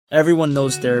Everyone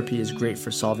knows therapy is great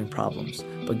for solving problems,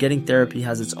 but getting therapy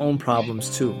has its own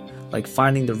problems too, like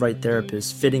finding the right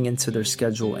therapist, fitting into their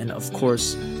schedule, and of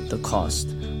course, the cost.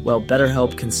 Well,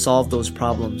 BetterHelp can solve those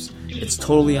problems. It's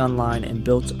totally online and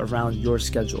built around your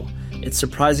schedule. It's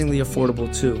surprisingly affordable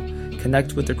too.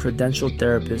 Connect with a credentialed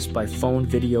therapist by phone,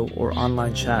 video, or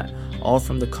online chat, all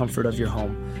from the comfort of your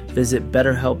home. Visit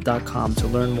BetterHelp.com to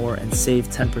learn more and save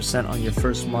 10% on your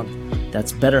first month.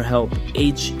 That's BetterHelp,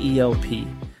 H-E-L-P.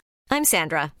 I'm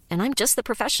Sandra, and I'm just the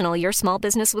professional your small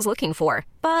business was looking for.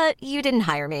 But you didn't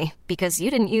hire me because you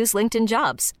didn't use LinkedIn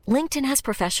Jobs. LinkedIn has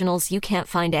professionals you can't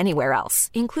find anywhere else,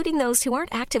 including those who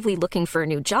aren't actively looking for a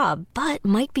new job, but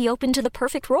might be open to the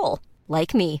perfect role,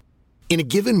 like me. In a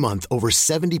given month, over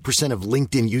 70% of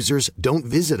LinkedIn users don't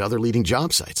visit other leading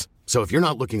job sites. So if you're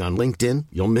not looking on LinkedIn,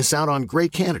 you'll miss out on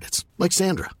great candidates like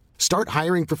Sandra. Start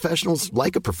hiring professionals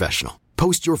like a professional.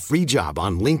 Post your free job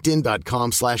on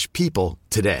linkedin.com/people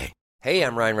today. Hey,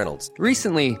 I'm Ryan Reynolds.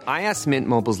 Recently, I asked Mint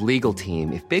Mobile's legal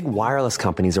team if big wireless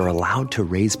companies are allowed to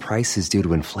raise prices due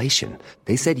to inflation.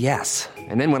 They said yes.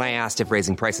 And then when I asked if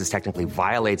raising prices technically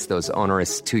violates those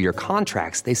onerous two-year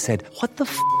contracts, they said, "What the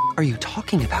f*** are you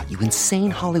talking about, you insane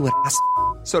Hollywood ass?"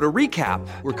 So to recap,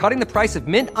 we're cutting the price of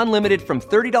Mint Unlimited from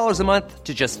 $30 a month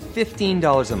to just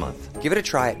 $15 a month. Give it a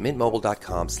try at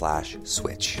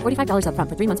mintmobile.com/switch. $45 up front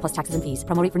for 3 months plus taxes and fees.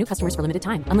 Promo rate for new customers for limited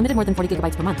time. Unlimited more than 40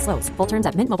 gigabytes per month. Slows full terms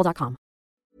at mintmobile.com.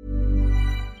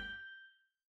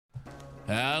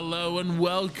 Hello and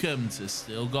welcome to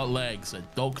Still Got Legs, a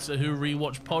Doctor Who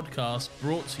rewatch podcast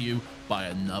brought to you by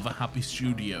Another Happy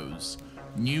Studios.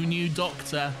 New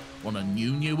Doctor on a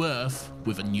new Earth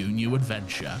with a new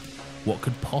adventure. What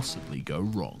could possibly go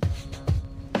wrong?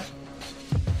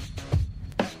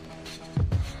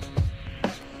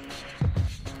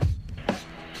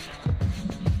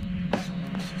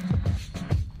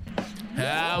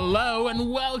 Hello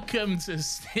and welcome to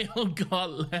Still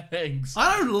Got Legs.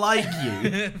 I don't like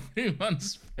you.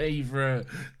 Everyone's favourite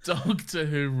Doctor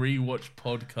Who rewatch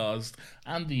podcast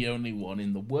and the only one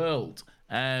in the world.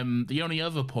 The only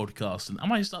other podcast, and I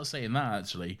might start saying that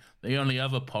actually, the only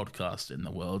other podcast in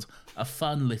the world, a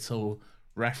fun little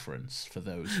reference for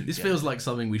those who This feels like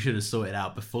something we should have sorted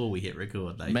out before we hit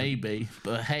record, Nathan. Maybe,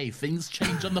 but hey, things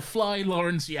change on the fly,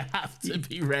 Lawrence. You have to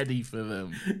be ready for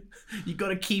them. You got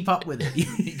to keep up with it.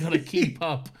 You got to keep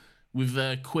up with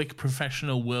the quick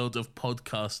professional world of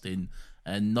podcasting,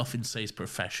 and nothing says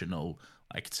professional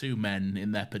like two men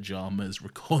in their pajamas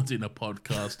recording a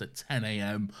podcast at 10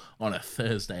 a.m. on a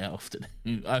Thursday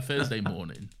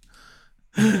morning.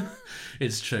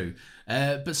 It's true.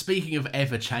 But speaking of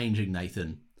ever-changing,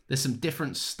 Nathan, there's some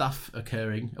different stuff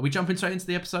occurring. Are we jumping straight into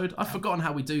the episode? I've forgotten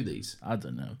how we do these. I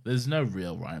don't know. There's no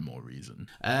real rhyme or reason.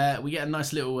 We get a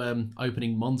nice little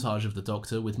opening montage of the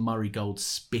Doctor with Murray Gold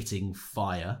spitting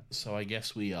fire. So I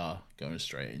guess we are going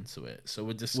straight into it. So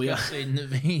we're discussing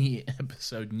the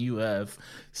episode New Earth,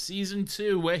 Season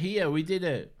 2. We're here. We did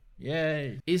it.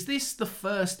 Yay. Is this the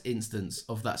first instance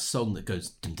of that song that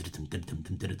goes... I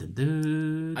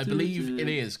believe it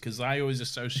is, because I always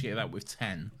associate that with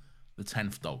 10, the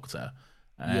 10th Doctor.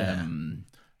 But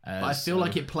I feel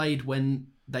like it played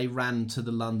when they ran to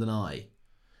the London Eye.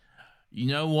 You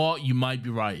know what? You might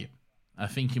be right. I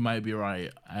think you might be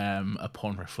right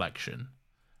upon reflection.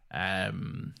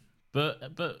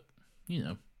 But you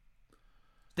know.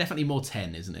 Definitely more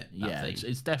 10, isn't it? Yeah,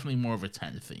 it's definitely more of a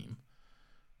 10 theme.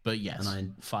 But yes,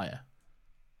 fire.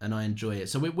 And I enjoy it.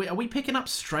 So are we picking up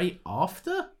straight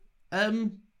after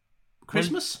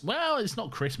Christmas? Well, it's not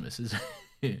Christmas, is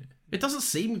it? It doesn't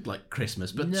seem like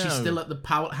Christmas, but No. she's still at the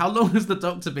power. How long has the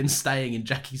Doctor been staying in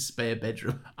Jackie's spare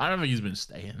bedroom? I don't think he's been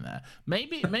staying there.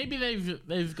 Maybe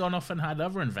they've gone off and had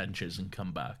other adventures and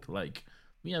come back. Like,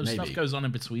 you know, stuff goes on in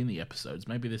between the episodes.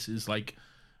 Maybe this is like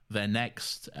their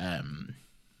next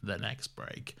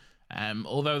break.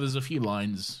 Although there's a few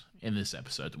lines in this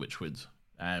episode which would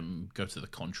go to the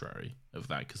contrary of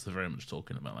that, because they're very much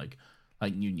talking about like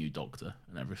new Doctor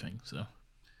and everything. So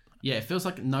yeah, it feels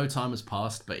like no time has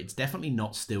passed, but it's definitely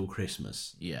not still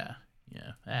Christmas. yeah.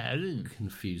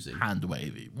 Confusing, hand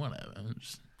wavy, whatever.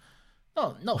 Just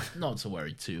not to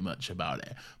worry too much about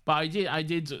it. But I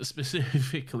did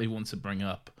specifically want to bring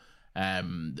up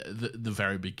the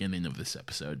very beginning of this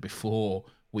episode before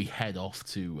we head off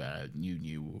to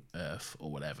New Earth or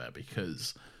whatever,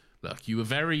 because look, you were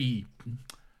very,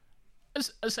 I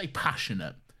say,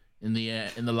 passionate in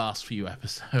the last few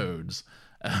episodes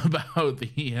about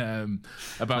Mickey and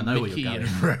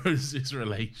Rose's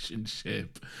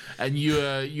relationship, and you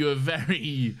were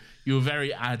very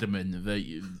adamant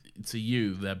that to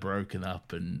you they're broken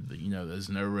up and you know there's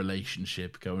no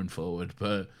relationship going forward.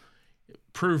 But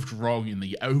proved wrong in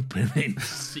the opening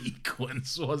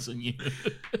sequence, wasn't you?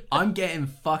 I'm getting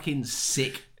fucking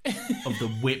sick of the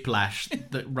whiplash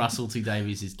that Russell T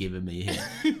Davies is giving me here.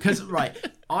 Because, right,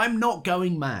 I'm not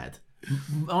going mad.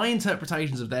 My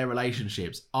interpretations of their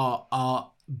relationships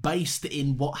are based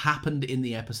in what happened in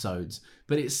the episodes,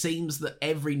 but it seems that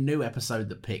every new episode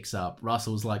that picks up,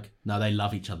 Russell's like, no, they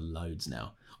love each other loads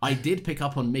now. I did pick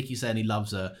up on Mickey saying he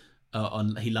loves her,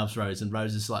 he loves Rose, and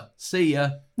Rose is like, see ya.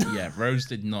 Yeah, Rose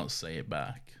did not say it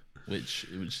back, which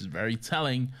is very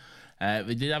telling.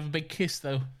 They did have a big kiss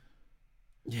though.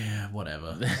 Yeah,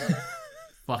 whatever.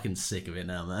 Fucking sick of it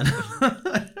now, man.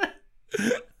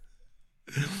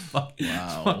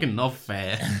 Wow. Fucking not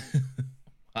fair.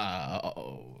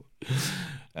 Wow.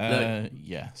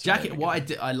 Yeah. So Jackie,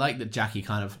 I like that Jackie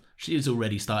she's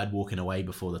already started walking away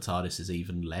before the TARDIS has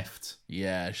even left.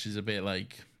 Yeah, she's a bit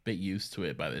used to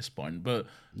it by this point, but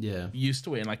yeah, used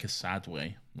to it in like a sad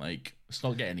way. Like, it's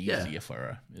not getting easier for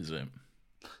her, is it?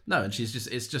 No, and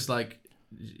it's just like,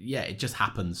 yeah, it just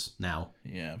happens now.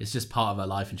 Yeah, it's just part of her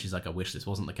life, and she's like, I wish this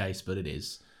wasn't the case, but it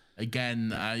is.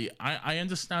 Again, I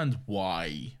understand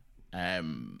why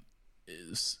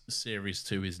series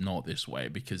 2 is not this way,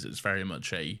 because it's very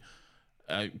much a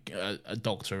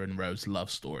Doctor and Rose love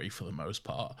story for the most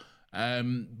part.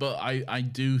 But I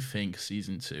do think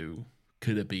season 2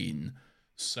 could have been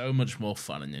so much more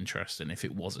fun and interesting if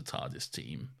it was a TARDIS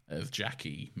team of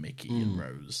Jackie, Mickey, and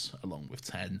Rose, along with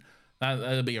Ten.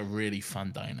 That'd be a really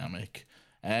fun dynamic.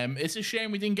 It's a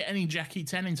shame we didn't get any Jackie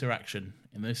 10 interaction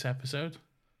in this episode.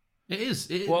 It is.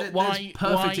 Why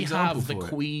have the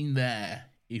Queen there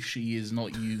if she is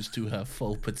not used to her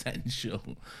full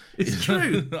potential? It's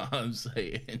true. I'm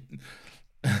saying.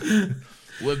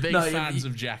 We're big fans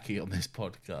of Jackie on this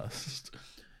podcast.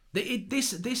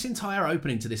 This entire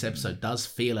opening to this episode does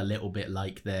feel a little bit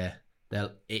like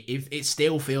it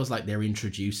still feels like they're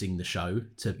introducing the show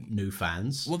to new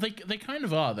fans. Well, they kind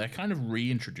of are. They're kind of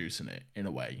reintroducing it in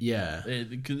a way. Yeah,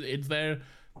 because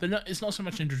it's not so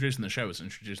much introducing the show as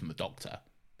introducing the Doctor,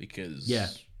 because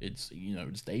it's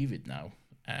David now.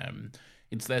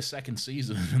 It's their second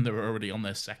season and they're already on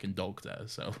their second Doctor.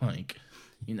 So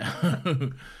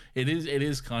it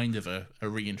is kind of a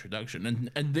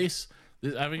reintroduction. And this,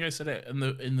 I think I said it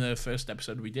in the first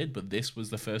episode we did, but this was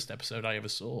the first episode I ever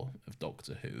saw of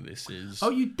Doctor Who. This is... Oh,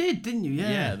 you did, didn't you?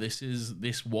 Yeah. Yeah,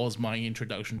 this was my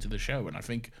introduction to the show, and I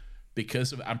think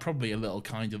because of, I'm probably a little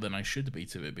kinder than I should be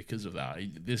to it because of that.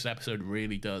 This episode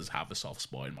really does have a soft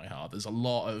spot in my heart. There's a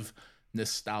lot of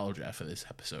nostalgia for this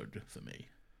episode for me.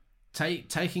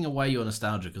 Taking away your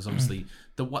nostalgia, because obviously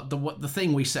the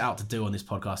thing we set out to do on this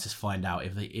podcast is find out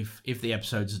if the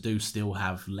episodes do still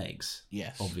have legs.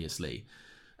 Yes, obviously.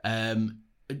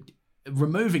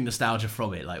 Removing nostalgia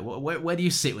from it, like where do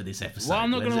you sit with this episode? Well,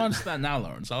 I'm not going to answer that now,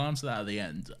 Lawrence. I'll answer that at the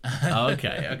end.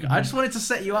 Okay. I just wanted to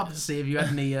set you up to see if you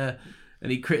had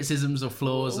any criticisms or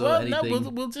flaws or anything. No,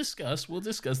 we'll discuss.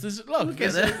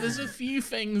 There's a few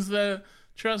things that,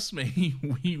 trust me,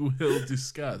 we will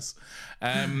discuss.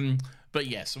 But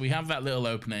yeah, so we have that little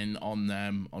opening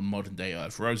on modern day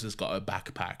Earth. Rose has got her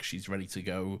backpack. She's ready to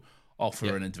go off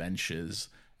her own adventures.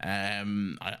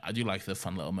 I do like the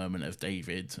fun little moment of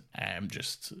David.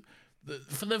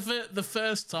 For the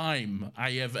first time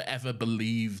I ever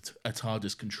believed a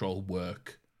TARDIS control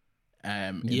work.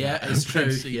 It's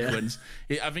true. Sequence.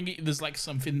 I think there's like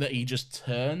something that he just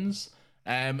turns.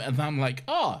 And I'm like,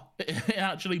 it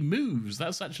actually moves.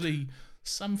 That's actually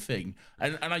something.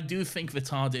 And I do think the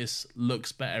TARDIS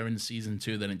looks better in season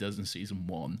 2 than it does in season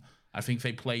 1. I think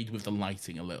they played with the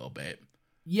lighting a little bit.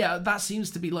 Yeah, that seems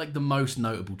to be like the most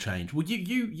notable change. Well,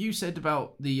 you said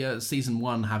about the season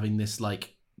 1 having this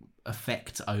like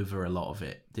effect over a lot of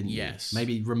it, didn't you? Yes.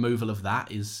 Maybe removal of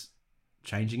that is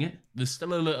changing it. There's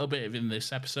still a little bit in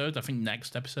this episode. I think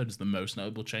next episode is the most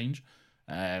notable change.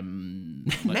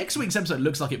 Next week's episode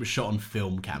looks like it was shot on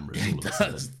film cameras. All of a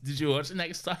sudden. Did you watch it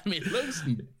next time? It looks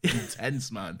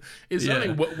intense, man. It's only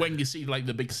when you see like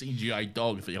the big CGI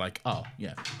dog that you're like, oh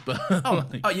yeah,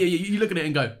 but you look at it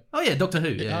and go, oh yeah, Doctor Who.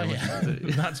 Yeah.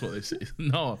 That's what this is.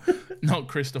 No, not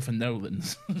Christopher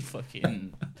Nolan's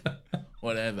fucking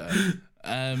whatever.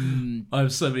 I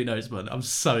have so many notes, man. I'm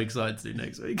so excited to do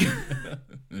next week.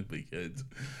 It'll be good.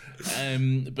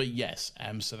 But yes,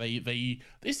 so they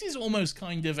this is almost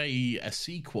kind of a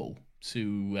sequel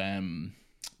to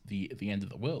the End of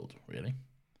the World, really.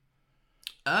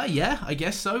 Yeah, I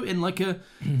guess so. In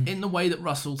in the way that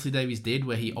Russell T Davies did,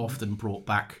 where he often brought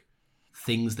back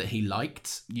things that he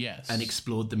liked, and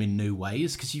explored them in new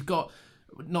ways. Because you've got,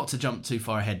 not to jump too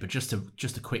far ahead, but just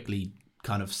to quickly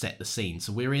kind of set the scene.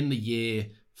 So we're in the year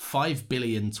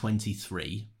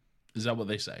 5,023,000,023. Is that what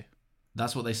they say?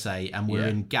 That's what they say. And we're Yeah.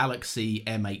 in Galaxy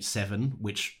M87,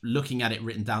 which, looking at it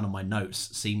written down on my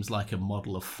notes, seems like a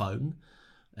model of phone.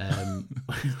 Yeah,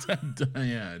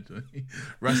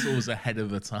 Russell was ahead of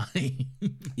the time.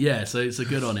 Yeah, so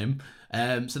good on him.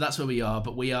 So that's where we are.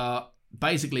 But we are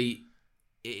basically...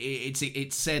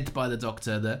 It's said by the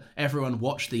Doctor that everyone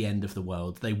watched the end of the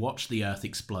world. They watched the Earth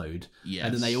explode. Yes.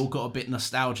 And then they all got a bit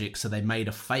nostalgic, so they made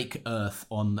a fake Earth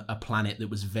on a planet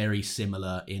that was very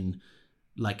similar in,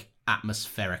 like,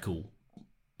 atmospherical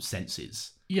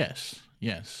senses. Yes.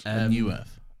 A new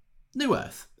Earth. New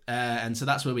Earth. And so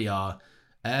that's where we are.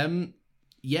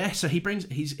 Yeah, so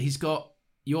he's got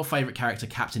your favourite character,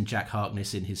 Captain Jack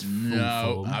Harkness, in his full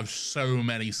form. I have so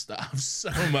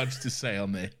much to say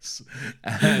on this.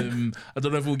 I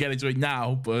don't know if we'll get into it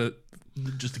now, but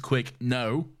just a quick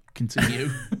no.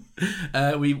 Continue.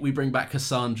 We bring back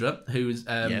Cassandra, who's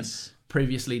Yes.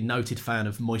 previously noted fan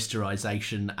of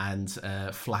moisturisation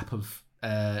and flap of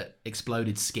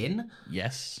exploded skin.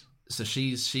 Yes. So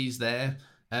she's there.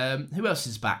 Who else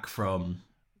is back from?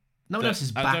 No one else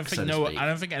is back. I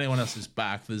don't think anyone else is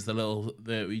back. There's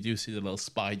we do see the little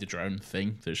spider drone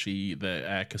thing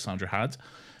that Cassandra had.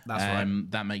 That's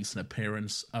right. That makes an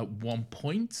appearance at one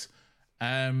point,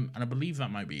 and I believe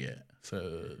that might be it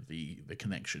for the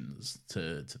connections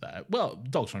to that. Well,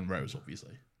 Doctor and Rose,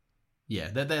 obviously. Yeah,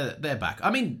 they're back. I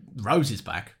mean, Rose is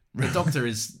back. The Doctor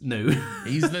is new.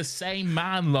 He's the same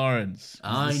man, Lawrence.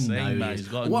 I know. Man. He's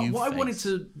got a what new I face. wanted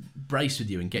to brace with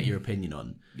you and get your opinion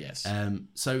on. Yes.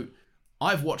 So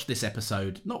I've watched this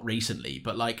episode not recently,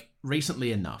 but like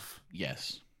recently enough.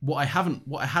 Yes. What I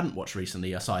hadn't watched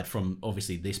recently, aside from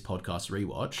obviously this podcast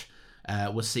rewatch,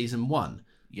 was season 1.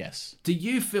 Yes. Do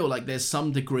you feel like there's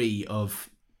some degree of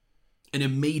an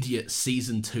immediate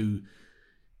season 2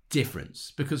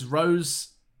 difference? Because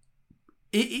Rose,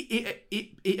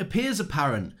 it appears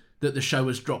apparent that the show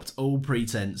has dropped all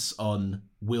pretense on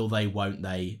will they, won't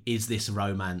they? Is this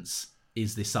romance?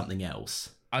 Is this something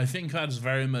else? I think that's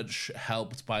very much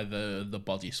helped by the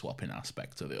body swapping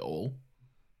aspect of it all.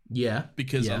 Yeah.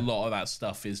 Because yeah. a lot of that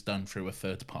stuff is done through a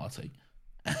third party.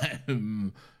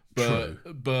 True.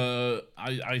 But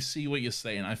I see what you're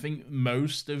saying. I think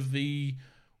most of the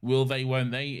will they,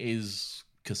 won't they is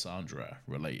Cassandra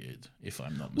related, if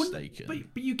I'm not mistaken.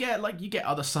 But you get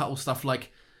other subtle stuff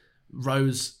like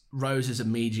Rose is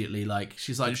immediately like,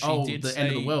 she's like, the end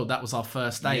of the world, that was our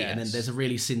first date. Yes. And then there's a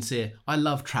really sincere, I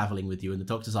love traveling with you. And the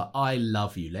Doctor's like, I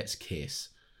love you, let's kiss.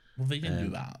 Well, they didn't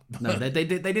do that. No, they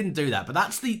didn't do that. But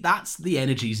that's the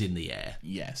energies in the air.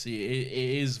 Yes, it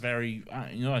is very.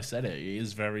 I said it. It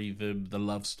is very the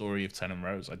love story of Ten and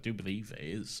Rose. I do believe it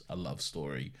is a love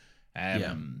story.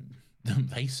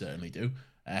 They certainly do.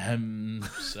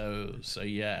 So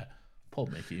yeah, Paul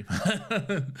Mickey.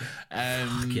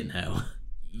 Fucking hell.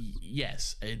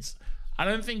 Yes, I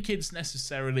don't think it's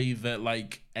necessarily that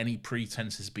like any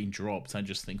pretense has been dropped. I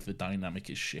just think the dynamic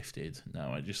is shifted.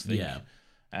 No, I just think. Yeah.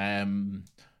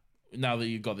 Now that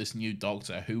you've got this new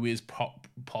Doctor who is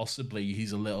possibly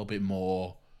he's a little bit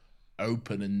more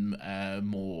open and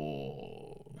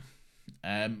more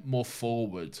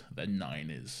forward than 9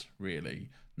 is, really.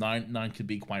 9 could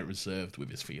be quite reserved with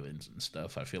his feelings and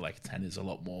stuff. I feel like 10 is a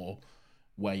lot more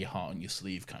wear your heart on your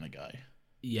sleeve kind of guy.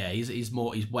 Yeah, he's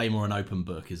way more an open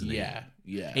book, isn't he? Yeah.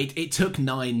 It took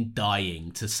 9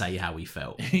 dying to say how he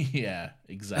felt. Yeah,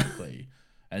 exactly.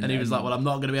 And he was like, well, I'm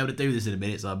not going to be able to do this in a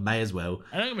minute, so I may as well.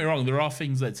 And don't get me wrong, there are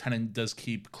things that Tennant does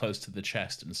keep close to the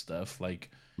chest and stuff.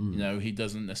 Like, he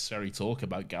doesn't necessarily talk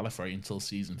about Gallifrey until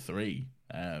season 3.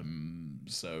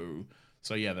 So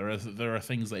yeah, there are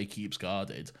things that he keeps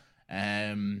guarded.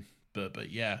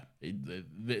 But yeah,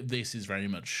 this is very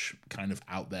much kind of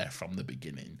out there from the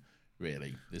beginning,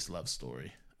 really, this love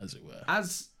story, as it were.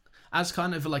 As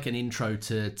kind of like an intro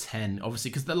to 10,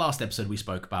 obviously, because the last episode we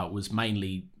spoke about was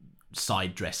mainly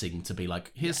side dressing to be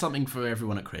like, here's something for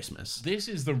everyone at Christmas. This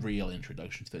is the real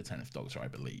introduction to the 10th Doctor, I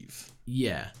believe.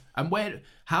 Yeah. And where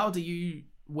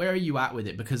are you at with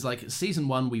it? Because like season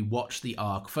 1, we watched the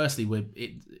arc. Firstly,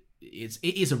 it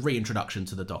is a reintroduction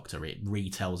to the Doctor. It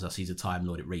retells us he's a Time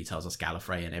Lord. It retells us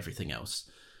Gallifrey and everything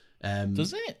else.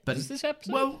 Does it? But Does this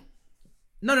episode? Well,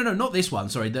 no, not this one.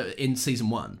 Sorry, in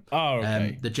season 1. Oh,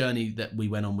 okay. The journey that we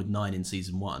went on with 9 in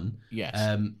season 1. Yes.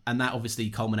 And that obviously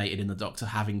culminated in the Doctor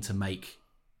having to make,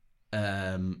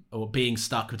 or being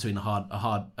stuck between a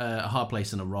hard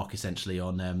place and a rock, essentially.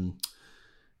 On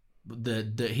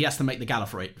he has to make the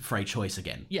Gallifrey choice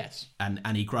again. Yes.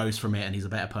 And he grows from it, and he's a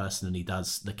better person, and he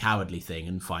does the cowardly thing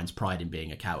and finds pride in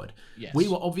being a coward. Yes. We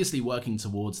were obviously working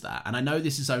towards that, and I know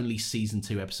this is only season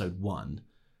 2, episode 1.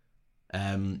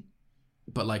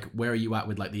 But like, where are you at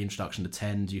with like the introduction to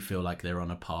 10? Do you feel like they're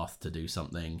on a path to do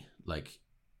something like,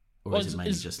 or is it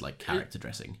mainly just like character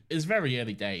dressing? It's very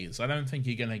early days. I don't think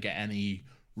you're going to get any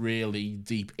really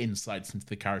deep insights into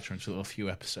the character until a few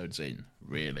episodes in,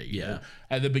 really. Yeah.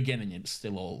 At the beginning, it's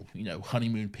still all,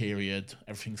 honeymoon period.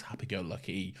 Everything's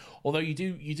happy-go-lucky. Although you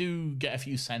do get a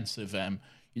few sense of,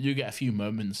 you do get a few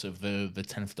moments of the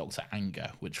 10th Doctor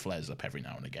anger, which flares up every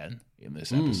now and again in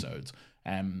this episode.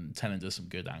 Tennant does some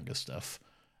good anger stuff,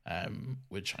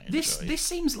 which I enjoy. This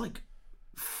seems like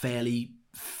fairly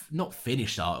not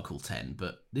finished Article 10,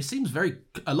 but this seems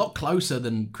a lot closer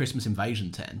than Christmas Invasion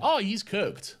 10. Oh, he's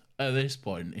cooked at this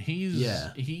point.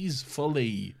 He's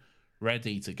fully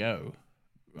ready to go.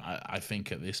 I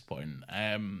think at this point,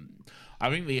 I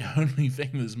think the only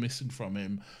thing that's missing from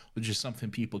him, which is something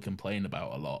people complain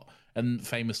about a lot, and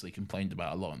famously complained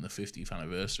about a lot on the 50th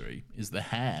anniversary, is the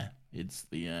hair. It's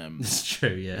the It's true,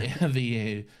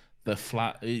 yeah. The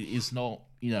flat is not,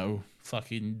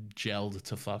 fucking gelled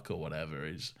to fuck or whatever.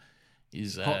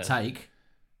 Is hot take.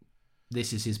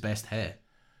 This is his best hair.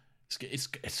 It's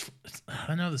I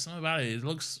don't know. There's something about it. It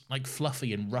looks like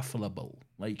fluffy and ruffleable.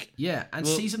 Like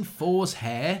Season 4's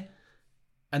hair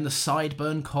and the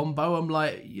sideburn combo. I'm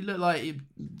like, you look like you're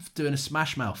doing a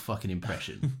Smash Mouth fucking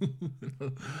impression.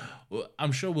 Well,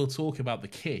 I'm sure we'll talk about the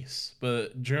kiss,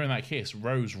 but during that kiss,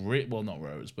 not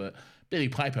Rose, but Billie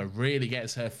Piper really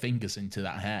gets her fingers into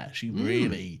that hair. She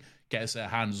really gets her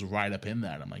hands right up in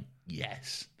there, and I'm like,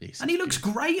 yes, this. And he looks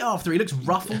great after. He looks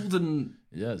ruffled and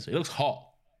he does. He looks hot.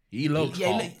 He looks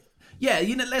hot. Yeah,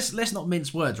 let's not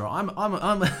mince words, right?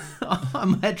 I'm a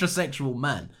heterosexual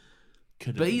man,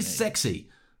 but he's sexy.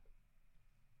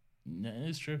 No,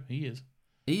 it's true. He is.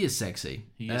 He is sexy.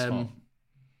 He is hot.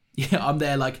 Yeah, I'm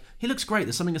there like, he looks great.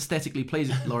 There's something aesthetically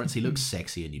pleasing. Lawrence, he looks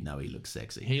sexy, and he looks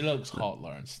sexy. He looks hot,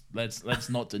 Lawrence. Let's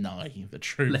not deny the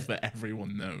truth that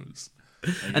everyone knows.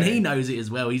 Okay. And he knows it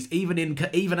as well. He's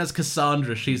even as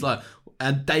Cassandra, she's like,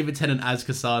 and David Tennant as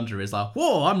Cassandra is like,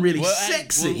 whoa, I'm really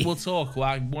sexy. We'll talk. Well,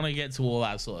 I want to get to all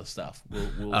that sort of stuff.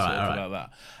 We'll talk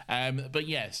about that. But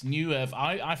yes, New Earth.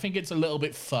 I think it's a little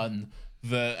bit fun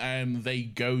that they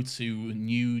go to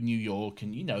New York,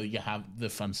 and you have the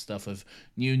fun stuff of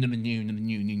New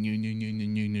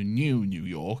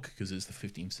York, because it's the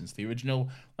 15th since the original.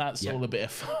 That's all a bit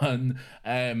of fun.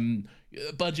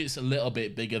 Budget's a little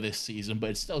bit bigger this season,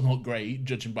 but it's still not great,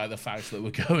 judging by the fact that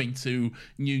we're going to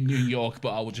New York,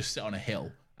 but I will just sit on a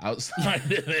hill outside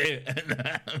of it,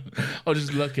 and I'll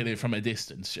just look at it from a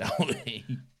distance, shall we?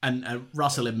 And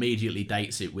Russell immediately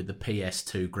dates it with the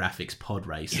PS2 graphics pod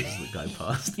races that go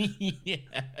past.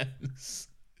 Yes.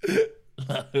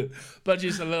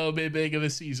 Budget's a little bit bigger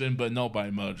this season, but not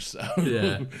by much,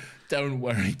 so don't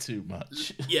worry too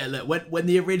much. Yeah, look, when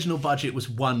the original budget was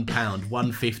 £1,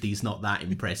 150's not that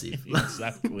impressive.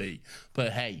 Exactly.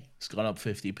 But hey, it's gone up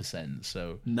 50%,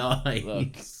 so nice.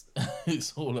 Look,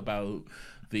 it's all about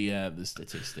the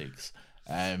statistics.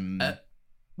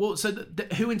 Well, so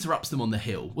who interrupts them on the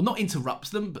hill? Well, not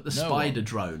interrupts them, but the spider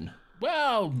drone.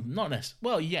 Well, not necessarily.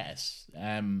 Well, yes.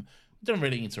 Don't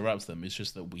really interrupt them. It's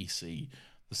just that we see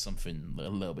there's something a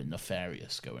little bit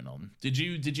nefarious going on. Did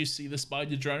you see the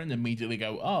spider drone and immediately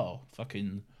go, oh,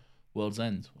 fucking World's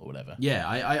End or whatever? Yeah,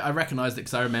 I recognised it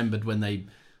because I remembered when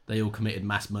they all committed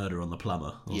mass murder on the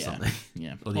plumber or something.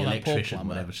 Yeah. Or the electrician,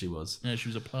 whatever she was. Yeah, she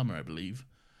was a plumber, I believe.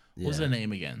 What was her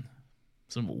name again?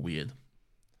 Something weird.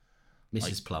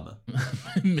 Mrs. Plumber.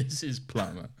 Mrs.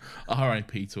 Plumber.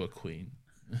 R.I.P. to a queen.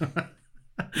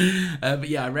 But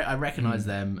yeah, I recognise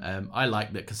them. I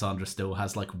like that Cassandra still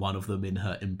has like one of them in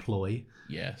her employ.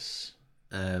 Yes.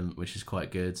 Which is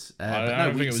quite good. I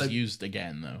don't think it was used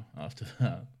again though after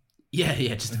that. Yeah,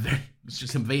 just a very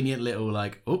convenient little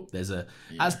like, there's a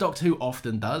as Doctor Who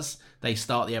often does, they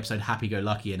start the episode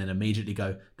happy-go-lucky and then immediately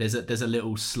go, there's a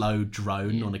little slow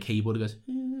drone on a keyboard that goes,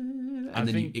 and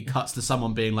then it cuts to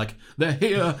someone being like, they're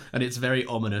here, and it's very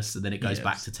ominous, and then it goes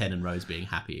back to Ten and Rose being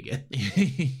happy again.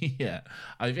 Yeah,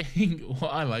 I think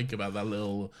what I like about that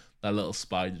little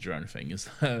spider drone thing is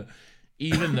that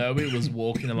even though it was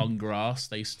walking along grass,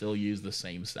 they still use the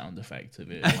same sound effect of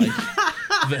it,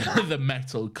 like the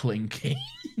metal clinking.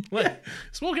 Like,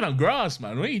 it's walking on grass,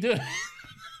 man. What are you doing?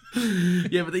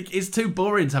 Yeah, but it's too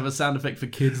boring to have a sound effect for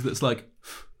kids that's like.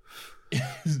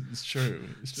 It's true.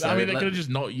 So I mean, they could have just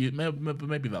not used.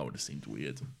 Maybe that would have seemed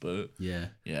weird, but yeah.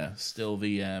 Still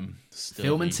the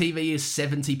Film and TV is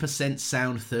 70%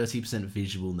 sound, 30%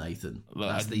 visual. Nathan, Look,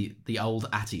 that's the old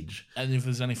adage. And if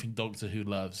there's anything Doctor Who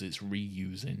loves, it's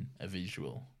reusing a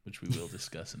visual, which we will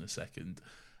discuss in a second.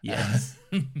 Yes.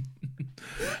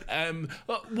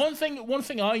 One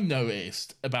thing I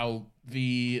noticed about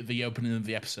the opening of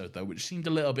the episode, though, which seemed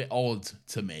a little bit odd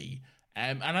to me.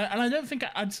 And I don't think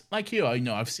I'd like you. I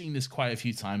know I've seen this quite a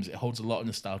few times. It holds a lot of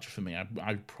nostalgia for me.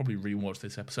 I probably rewatched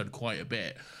this episode quite a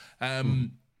bit,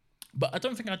 but I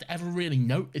don't think I'd ever really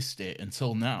noticed it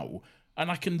until now. And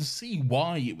I can see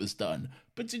why it was done.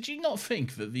 But did you not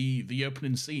think that the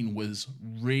opening scene was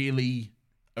really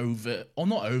over, or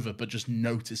not over, but just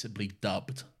noticeably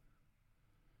dubbed?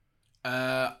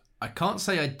 I can't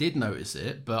say I did notice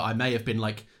it, but I may have been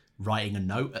like writing a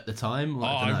note at the time.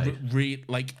 Like,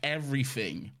 like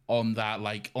everything on that,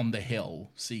 like on the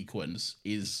hill sequence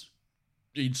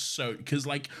it's so, because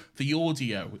like the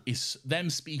audio is them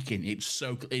speaking, it's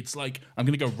like, I'm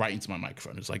gonna go right into my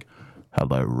microphone. It's like,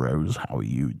 hello Rose, how are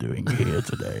you doing here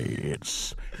today?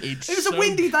 It was a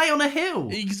windy day on a hill.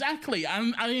 Exactly,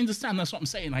 and I understand, that's what I'm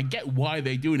saying. I get why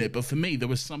they're doing it, but for me there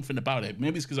was something about it.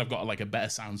 Maybe it's because I've got like a better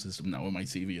sound system now on my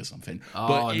TV or something.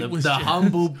 But it was the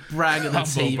humble brag of the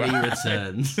TV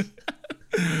returns.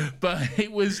 But it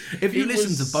was. If you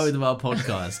listen to both of our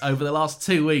podcasts over the last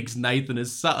 2 weeks, Nathan has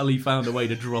subtly found a way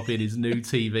to drop in his new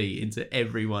TV into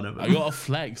every one of them. I got a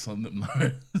flex on them.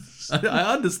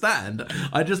 I understand.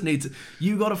 I just need to.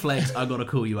 You got a flex. I got to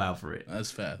call you out for it.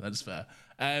 That's fair.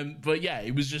 But yeah,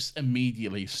 it was just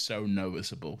immediately so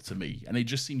noticeable to me, and it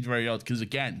just seemed very odd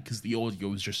because the audio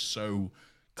was just so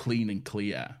clean and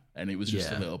clear, and it was just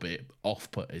a little bit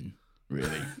off-putting,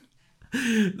 really.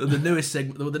 The new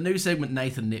segment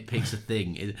Nathan nitpicks a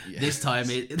thing. This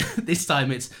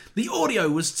time it's the audio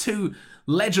was too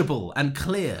legible and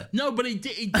clear. No, but it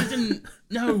didn't.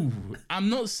 No, I'm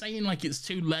not saying like it's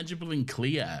too legible and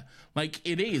clear. Like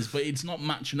it is, but it's not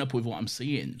matching up with what I'm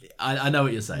seeing. I know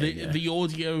what you're saying. The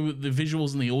audio, the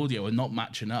visuals and the audio are not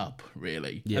matching up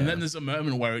really. Yeah. And then there's a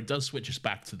moment where it does switch us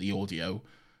back to the audio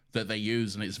that they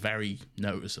use, and it's very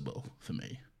noticeable for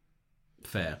me.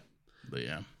 Fair. But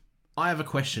yeah. I have a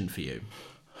question for you.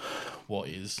 What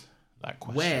is that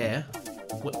question?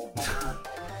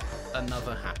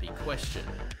 Another happy question.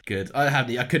 Good. I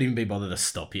couldn't even be bothered to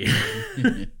stop you.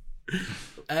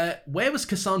 Where was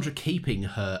Cassandra keeping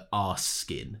her arse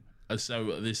skin?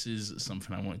 So this is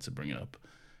something I wanted to bring up.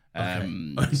 Okay.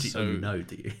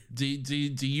 Do you?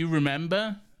 Do you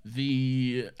remember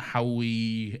how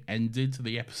we ended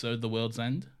the episode The World's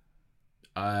End?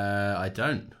 I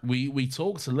don't. We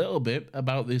talked a little bit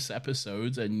about this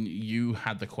episode, and you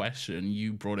had the question.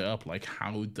 You brought it up, like,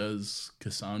 how does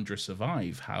Cassandra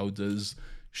survive? How does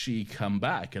she come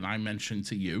back? And I mentioned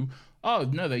to you, oh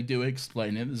no, they do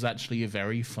explain it. There's actually a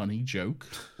very funny joke,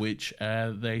 which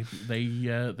they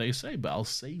say, but I'll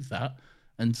save that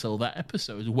until that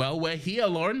episode. Well, we're here,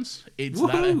 Lawrence. It's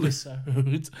that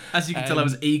episode. As you can tell, I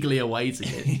was eagerly awaiting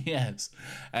it. Yes.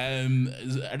 And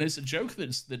it's a joke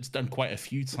that's done quite a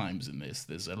few times in this.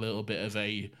 There's a little bit of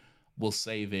a, we'll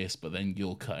say this, but then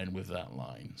you'll cut in with that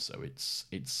line. So it's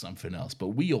something else. But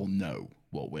we all know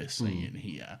what we're saying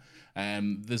here.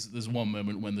 There's one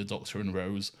moment when the Doctor and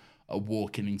Rose are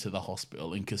walking into the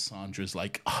hospital, and Cassandra's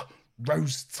like, oh,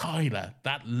 Rose Tyler,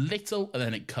 that little, and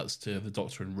then it cuts to the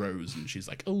Doctor and Rose, and she's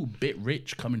like, oh, bit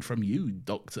rich coming from you,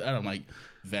 Doctor. And I'm like,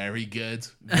 very good,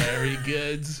 very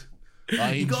good.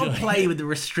 You got to play with the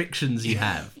restrictions you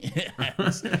have.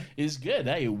 Yes, it's good.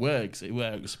 Hey, it works.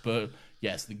 But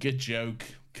yes, the good joke,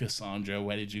 Cassandra,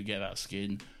 where did you get that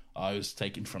skin? I was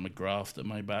taken from a graft at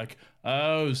my back.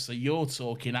 Oh, so you're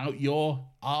talking out your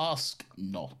ask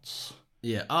not.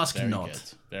 Yeah, ask Very not. Good.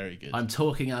 Very good. I'm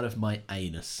talking out of my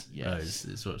anus. Yes.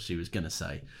 Is what she was going to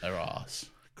say. Her arse.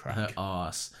 Crack. Her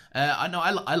arse. I know.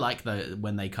 I like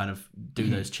when they kind of do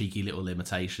those cheeky little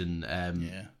imitation,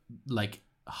 like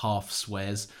half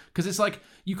swears, because it's like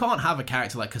you can't have a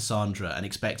character like Cassandra and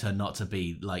expect her not to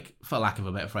be, like, for lack of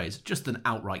a better phrase, just an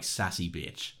outright sassy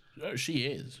bitch. Oh, she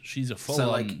is. She's a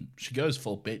full-on... she goes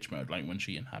full bitch mode, like, when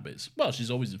she inhabits... Well, she's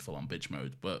always in full-on bitch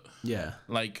mode, but... Yeah.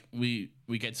 Like, we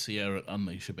get to see her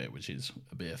unleash a bit, which is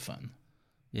a bit of fun.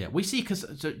 Yeah, we see...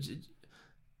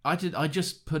 I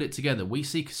just put it together. We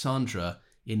see Cassandra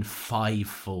in 5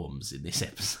 forms in this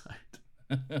episode.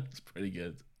 That's pretty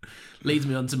good. Leads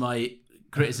me on to my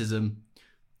criticism.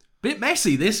 Bit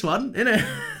messy, this one, isn't it?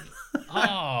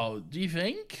 Oh, do you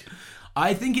think?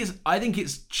 I think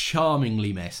it's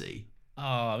charmingly messy. Oh,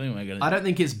 I think we're gonna. I don't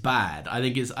think it's bad. I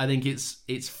think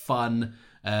it's fun.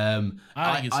 I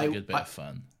think it's a good bit of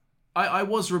fun. I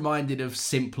was reminded of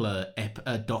simpler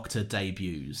Doctor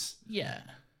debuts. Yeah.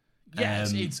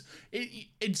 Yes,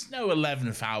 it's no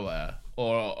 11th hour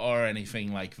or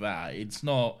anything like that. It's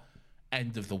not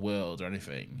end of the world or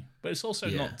anything. But it's also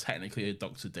not technically a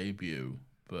Doctor debut.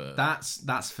 But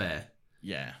that's fair.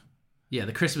 Yeah. Yeah,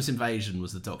 the Christmas Invasion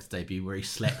was the Doctor debut where he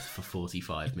slept for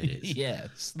 45 minutes.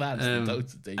 Yes, that's the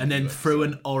Doctor debut. And then threw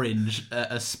an orange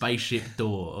at a spaceship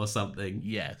door or something.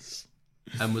 Yes.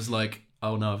 And was like,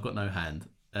 oh no, I've got no hand.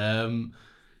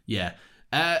 Yeah.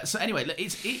 So anyway,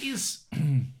 it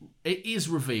is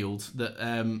revealed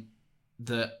that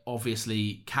that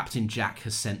obviously Captain Jack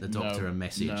has sent the Doctor a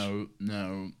message.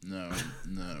 No.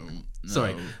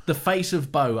 Sorry, the face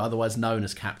of Bo, otherwise known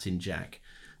as Captain Jack,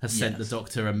 has sent the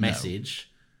Doctor a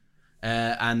message.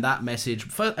 And that message...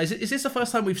 Is this the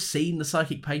first time we've seen the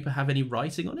psychic paper have any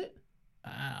writing on it?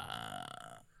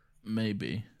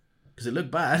 Maybe. Because it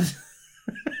looked bad.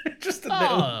 Just a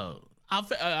little...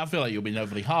 I feel like you're being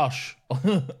overly harsh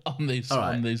on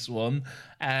this one.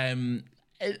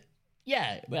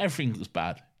 Yeah, but everything looks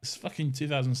bad. It's fucking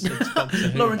 2006 Doctor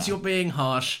Who. Lawrence, you're being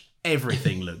harsh.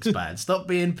 Everything looks bad. Stop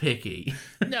being picky.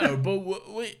 No, but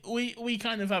we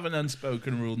kind of have an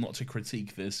unspoken rule not to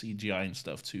critique the CGI and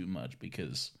stuff too much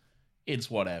because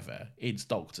it's whatever. It's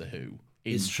Doctor Who.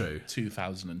 It's true.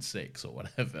 2006 or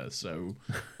whatever. So,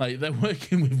 like, they're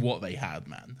working with what they had,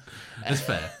 man. That's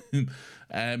fair.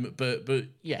 But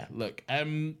yeah, look.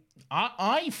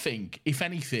 I think, if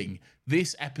anything,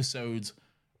 this episode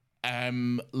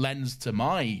lends to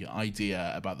my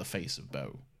idea about the face of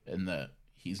Bo in that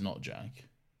he's not Jack.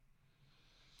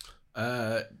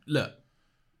 Look,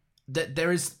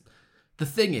 there is the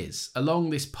thing is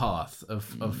along this path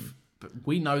of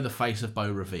we know the face of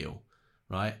Bo reveal,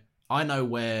 right? I know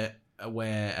where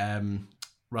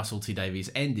Russell T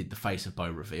Davies ended the face of Bo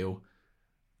reveal,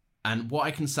 and what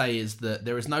I can say is that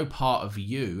there is no part of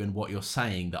you and what you're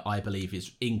saying that I believe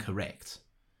is incorrect,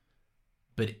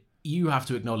 but you have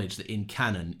to acknowledge that in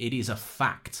canon it is a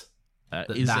fact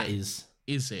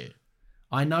Is it?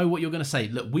 I know what you're going to say.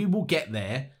 Look, we will get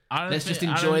there. Let's just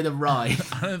enjoy the ride.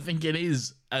 I don't think it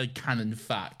is a canon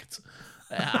fact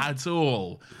at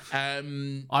all. I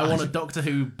want a Doctor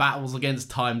Who battles against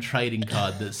time trading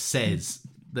card that says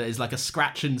that is like a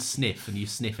scratch and sniff, and you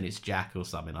sniff and it's Jack or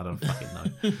something. I don't fucking know.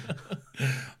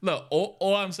 Look,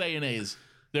 all I'm saying is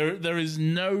there's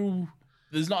not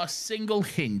a single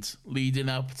hint leading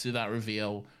up to that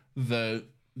reveal that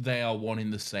they are one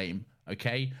in the same.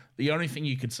 Okay, the only thing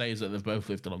you could say is that they've both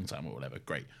lived a long time or whatever.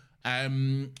 Great. I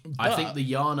think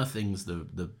the Yana thing's the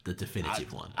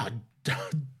definitive one. I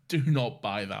do not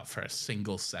buy that for a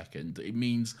single second. It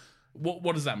means what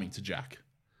does that mean to Jack?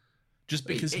 Just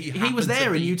because he was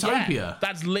there in Utopia. Yeah,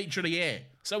 that's literally it.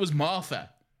 So was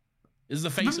Martha. Is the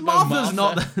face of Martha's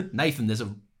Martha? Not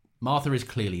Nathan. Martha is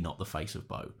clearly not the face of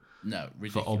Bo. No,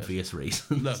 ridiculous. For obvious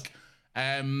reasons. Look,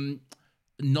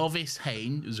 Novice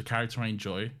Hain, who's a character I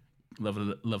enjoy.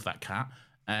 Love that cat.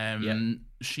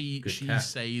 She cat.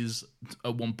 Says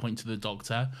at one point to the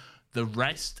Doctor, the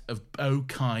rest of Bo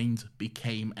kind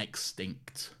became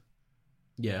extinct.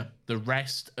 Yeah. The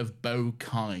rest of Bo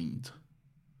kind.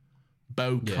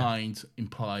 Bo kind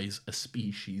implies a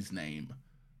species name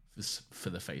for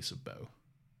the face of Bo.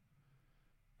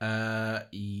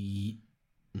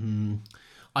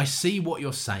 I see what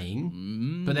you're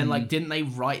saying, but then didn't they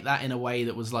write that in a way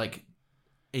that was like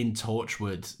in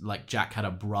Torchwood, like Jack had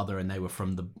a brother and they were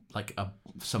from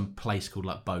some place called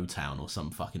like Bowtown or some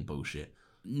fucking bullshit.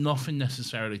 Nothing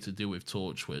necessarily to do with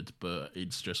Torchwood, but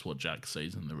it's just what Jack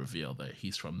says in the reveal that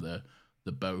he's from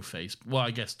the Bow Face. Well,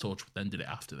 I guess Torchwood then did it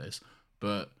after this,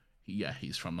 but yeah,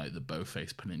 he's from like the Bow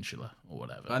Face Peninsula or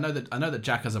whatever. I know that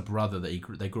Jack has a brother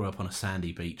that they grew up on a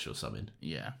sandy beach or something.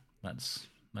 Yeah, that's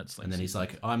like, and then he's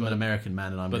like, I'm an American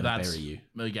man and I'm going to bury you.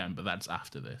 Again, but that's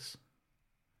after this.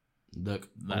 Look,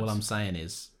 all I'm saying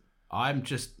is, I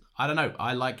don't know.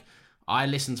 I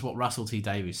listen to what Russell T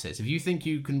Davies says. If you think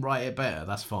you can write it better,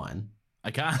 that's fine.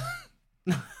 I can.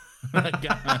 I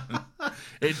can.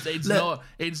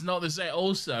 It's not the same.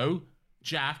 Also,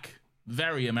 Jack,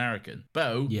 very American.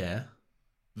 Bo,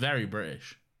 very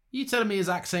British. You telling me his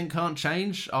accent can't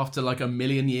change after like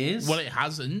 1,000,000 years? Well, it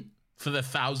hasn't for the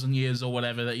 1,000 years or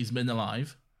whatever that he's been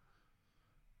alive.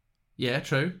 Yeah,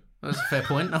 true. That's a fair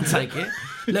point. I'll take it.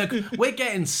 Look, we're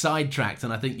getting sidetracked,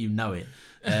 and I think you know it.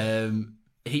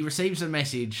 He receives a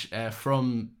message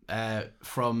from the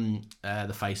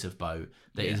face of Bo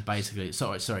that is basically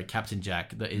sorry, Captain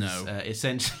Jack. That is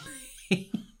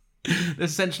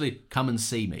essentially come and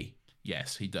see me.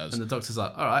 Yes, he does. And the Doctor's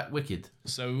like, all right, wicked.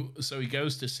 So he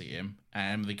goes to see him,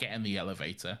 and they get in the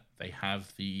elevator. They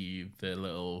have the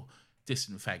little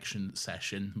disinfection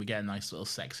session. We get a nice little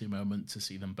sexy moment to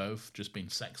see them both just being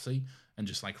sexy and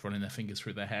just like running their fingers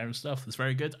through their hair and stuff. It's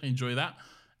very good. I enjoy that.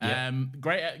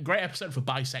 Great episode for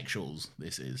bisexuals.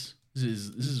 This is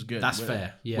good. That's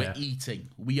fair. Yeah, we're eating.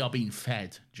 We are being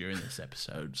fed during this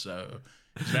episode. So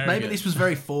maybe this was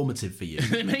very formative for you.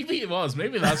 Maybe it was.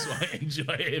 Maybe that's why I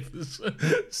enjoy it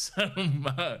so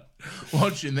much.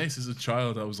 Watching this as a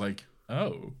child, I was like,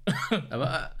 oh,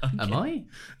 am I?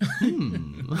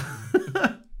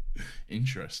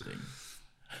 Interesting.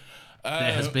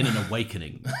 There has been an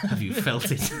awakening. Have you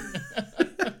felt it?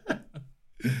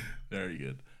 Very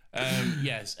good.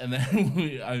 Yes, and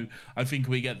then I think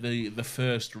we get the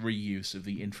first reuse of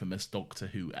the infamous Doctor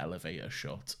Who elevator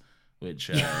shot, which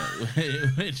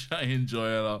I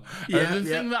enjoy a lot. Yeah, the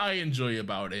thing that I enjoy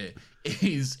about it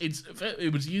is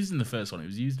it was used in the first one. It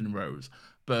was used in Rose,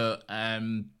 but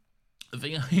the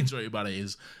thing I enjoy about it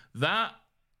is that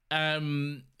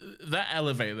that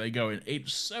elevator they go in,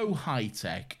 it's so high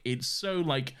tech, it's so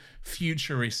like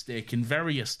futuristic and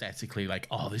very aesthetically like,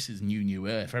 oh, this is new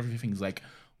Earth. Everything's like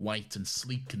white and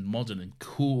sleek and modern and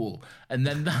cool. And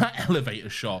then that elevator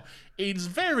shot, it's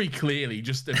very clearly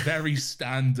just a very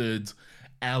standard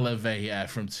elevator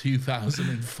from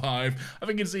 2005. I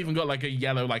think it's even got like a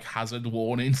yellow like hazard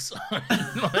warning sign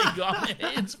like on it.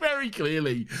 It's very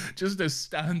clearly just a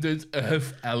standard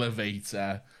Earth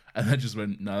elevator. And I just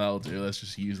went, no, that'll do. Let's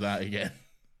just use that again.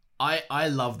 I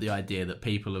love the idea that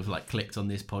people have like clicked on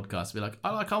this podcast to be like,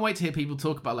 oh, I can't wait to hear people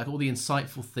talk about like all the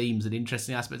insightful themes and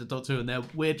interesting aspects of Doctor Who, and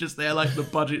we're just there like the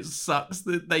budget sucks.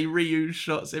 They reuse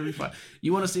shots every fight.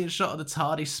 You want to see a shot of the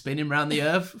TARDIS spinning around the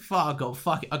Earth? Fuck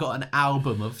it. I got an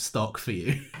album of stock for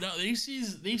you. No, this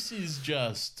is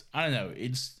just, I don't know.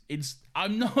 It's.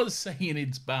 I'm not saying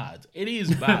it's bad. It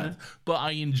is bad, but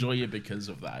I enjoy it because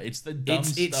of that. It's the dumb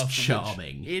stuff. It's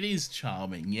charming. It is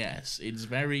charming. Yes, it's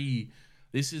very.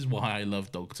 This is why I love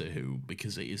Doctor Who,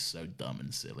 because it is so dumb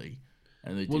and silly,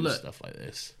 and they do stuff like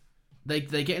this. They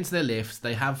get into their lifts.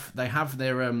 They have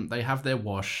their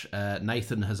wash.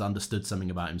 Nathan has understood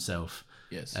something about himself.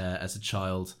 Yes. As a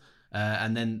child,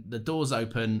 and then the doors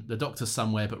open. The Doctor's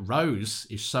somewhere, but Rose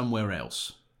is somewhere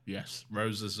else. Yes,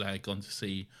 Rose has gone to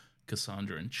see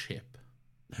Cassandra and Chip,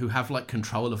 who have like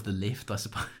control of the lift, I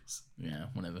suppose. Yeah,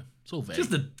 whatever. It's all vague.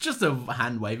 Just a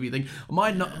hand wavy thing. My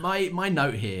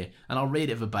note here, and I'll read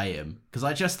it verbatim because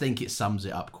I just think it sums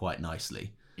it up quite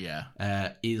nicely. Yeah.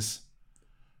 Is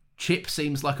Chip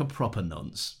seems like a proper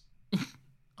nonce.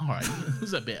 All right, it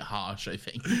was a bit harsh, I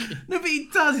think. No, but he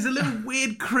does. He's a little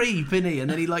weird creep, isn't he?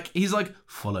 And then he's like,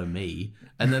 follow me.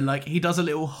 And then like he does a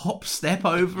little hop step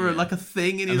over like a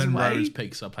thing in his way. And then Rose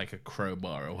picks up like a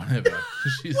crowbar or whatever.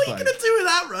 She's what are you going to do with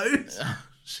that, Rose?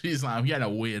 She's like, I'm getting a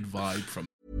weird vibe from.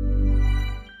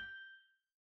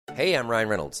 Hey, I'm Ryan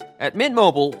Reynolds. At Mint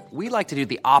Mobile, we like to do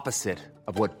the opposite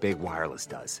of what Big Wireless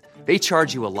does. They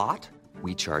charge you a lot.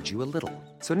 We charge you a little.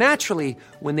 So naturally,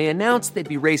 when they announced they'd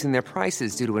be raising their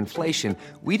prices due to inflation,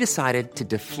 we decided to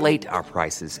deflate our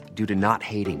prices due to not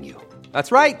hating you.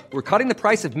 That's right. We're cutting the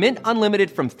price of Mint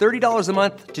Unlimited from $30 a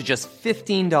month to just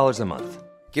 $15 a month.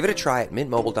 Give it a try at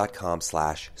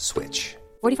mintmobile.com/switch.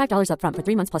 $45 up front for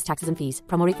 3 months plus taxes and fees.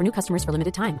 Promo rate for new customers for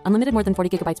limited time. Unlimited more than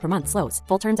 40 gigabytes per month. Slows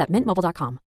full terms at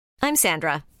mintmobile.com. I'm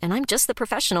Sandra, and I'm just the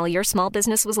professional your small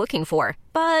business was looking for.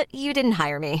 But you didn't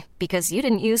hire me because you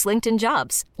didn't use LinkedIn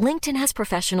Jobs. LinkedIn has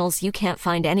professionals you can't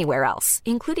find anywhere else,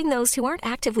 including those who aren't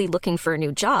actively looking for a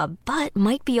new job, but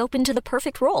might be open to the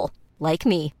perfect role, like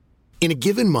me. In a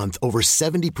given month, over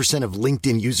 70% of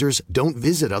LinkedIn users don't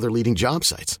visit other leading job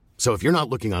sites. So if you're not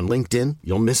looking on LinkedIn,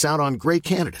 you'll miss out on great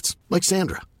candidates like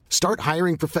Sandra. Start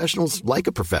hiring professionals like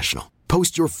a professional.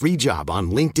 Post your free job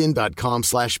on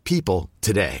linkedin.com/people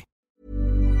today.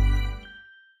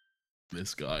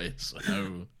 This guy, so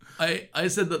I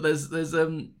said that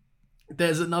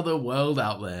there's another world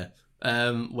out there.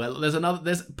 Well, there's in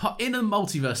a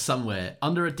multiverse somewhere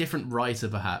under a different writer,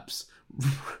 perhaps.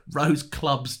 Rose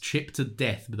clubs Chip to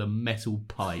death with a metal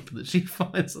pipe that she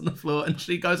finds on the floor, and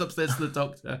she goes upstairs to the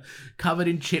Doctor, covered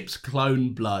in Chip's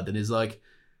clone blood, and is like,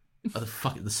 "Oh,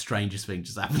 the strangest thing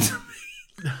just happened to me."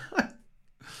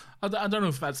 I don't know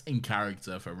if that's in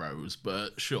character for Rose,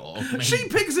 but sure. Maybe. She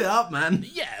picks it up, man.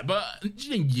 Yeah, but she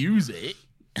didn't use it.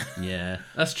 Yeah,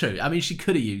 that's true. I mean, she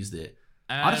could have used it.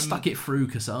 I'd have stuck it through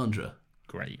Cassandra.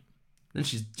 Great. Then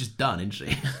she's just done, isn't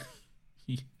she?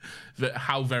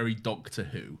 How very Doctor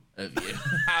Who of you.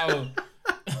 How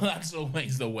that's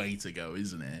always the way to go,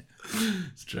 isn't it?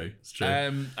 It's true. It's true.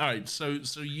 All right. So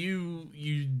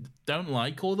you don't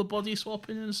like all the body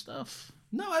swapping and stuff?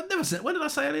 No, I've never said. When did I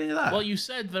say any of that? Well, you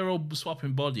said they're all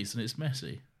swapping bodies and it's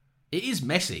messy. It is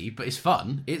messy, but it's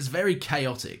fun. It's very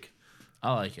chaotic.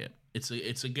 I like it.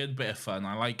 It's a good bit of fun.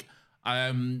 I like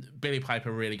Billy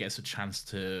Piper really gets a chance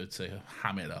to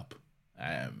ham it up.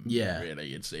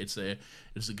 Really, it's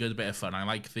a good bit of fun. I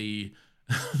like the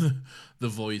the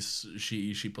voice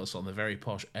she puts on, the very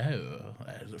posh.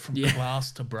 From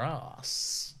class to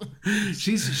brass.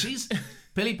 she's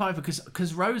Billy Piper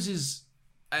because Rose is,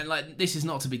 and like, this is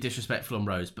not to be disrespectful on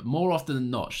Rose, but more often than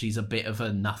not, she's a bit of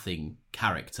a nothing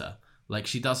character. Like,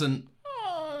 she doesn't.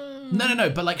 No.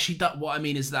 But like, she does. What I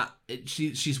mean is that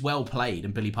she's well played,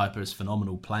 and Billy Piper is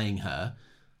phenomenal playing her.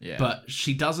 Yeah. But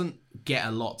she doesn't get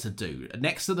a lot to do.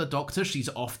 Next to the Doctor, she's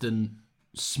often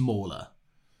smaller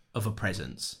of a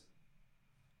presence.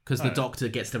 Because the Doctor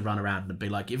gets to run around and be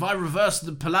like, if I reverse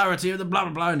the polarity of the blah,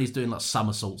 blah, blah, and he's doing like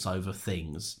somersaults over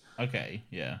things. Okay,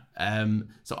 yeah.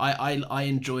 So I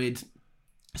enjoyed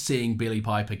seeing Billy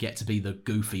Piper get to be the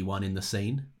goofy one in the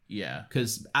scene. Yeah.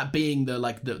 Because at being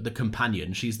the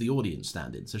companion, she's the audience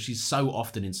stand-in. So she's so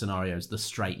often in scenarios the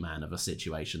straight man of a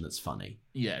situation that's funny.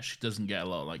 Yeah, she doesn't get a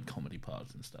lot of like comedy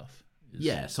parts and stuff.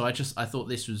 Yeah, so I thought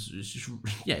this was just,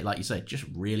 yeah, like you say, just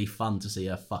really fun to see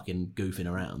her fucking goofing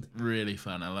around. Really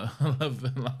fun. I love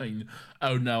the line,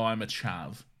 "Oh no, I'm a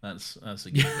chav." That's a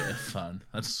good bit of fun.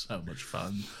 That's so much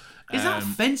fun. Is that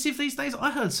offensive these days?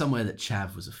 I heard somewhere that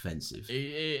chav was offensive.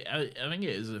 I think it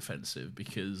is offensive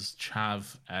because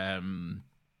chav, I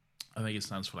think it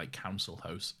stands for like council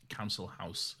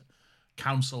house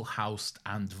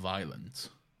and violent.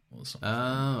 Or something.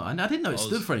 Oh, I didn't know it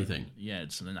stood for anything. Yeah,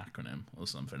 it's an acronym or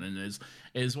something, and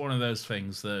it's one of those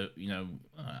things that, you know,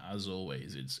 as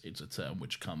always, it's a term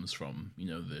which comes from, you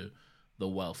know, the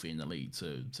wealthy and elite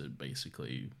to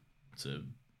basically to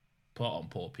put on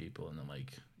poor people, and then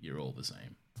like, you're all the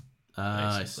same.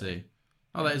 I see.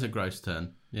 Oh, that is a gross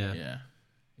turn. Yeah.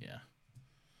 Yeah.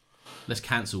 Let's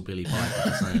cancel Billy Piper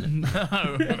for saying it.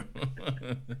 No.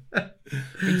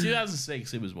 In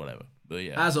 2006, it was whatever. But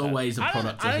yeah, as always, a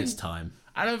product of its time.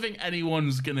 I don't think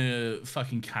anyone's gonna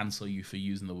fucking cancel you for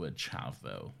using the word chav,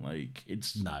 though. Like,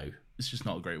 it's just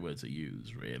not a great word to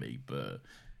use, really. But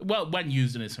well, when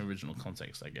used in its original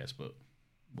context, I guess. But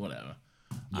whatever.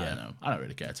 Yeah. I don't know. I don't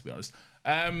really care, to be honest.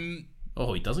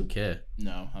 Oh, he doesn't care.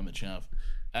 No, I'm a chav.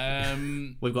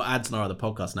 We've got ads on our other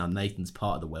podcast now. Nathan's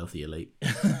part of the wealthy elite.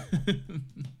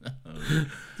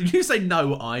 Did you say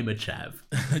no? I'm a chav.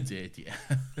 I did, yeah.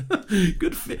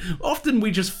 Good. Often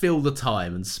we just fill the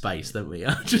time and space, don't we?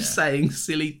 Just saying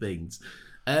silly things.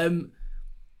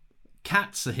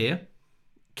 Cats are here.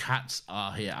 Cats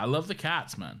are here. I love the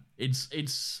cats, man.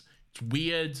 It's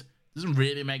weird. Doesn't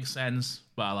really make sense,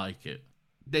 but I like it.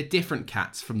 They're different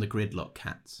cats from the Gridlock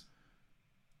cats.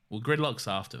 Well, Gridlock's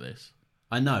after this.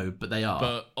 I know, but they are.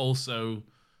 But also,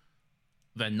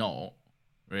 they're not,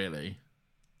 really.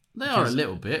 They are a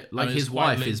little bit. Like, his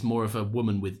wife is more of a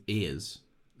woman with ears.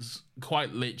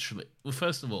 Quite literally. Well,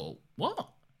 first of all, what?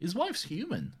 His wife's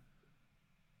human.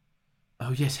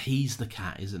 Oh, yes, he's the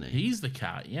cat, isn't he? He's the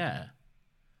cat, yeah.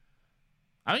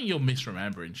 I think you're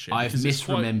misremembering shit. I've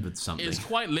misremembered something. It's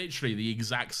quite literally the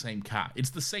exact same cat. It's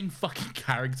the same fucking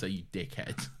character, you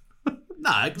dickhead.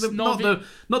 No, not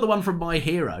the one from My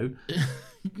Hero.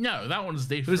 No, that one's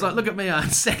different. It was like, look at me, I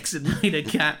had sex and made a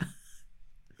cat.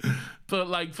 But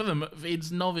like, for them,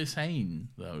 it's Novice Hane,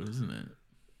 though, isn't it?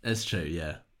 That's true,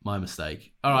 yeah. My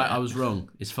mistake. All right, I was wrong.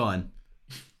 It's fine.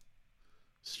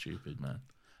 Stupid, man.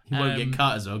 You won't get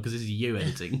cut as well because this is you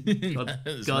editing.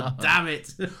 God damn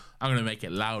it. I'm going to make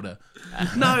it louder.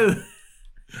 No.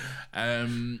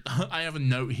 I have a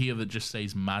note here that just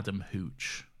says Madam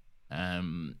Hooch.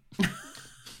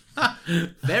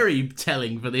 Very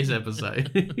telling for this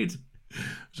episode.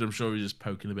 So I'm sure we're just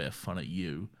poking a bit of fun at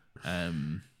you.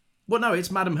 Well, no,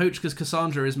 it's Madam Hooch because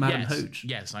Cassandra is Madam Hooch.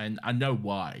 Yes, I know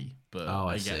why, but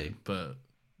I see. But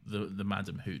the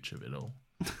Madam Hooch of it all.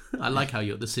 I like how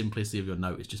the simplicity of your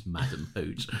note is just Madam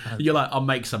Hooch. You're like, I'll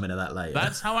make something of that later.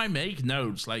 That's how I make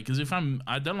notes. Like, because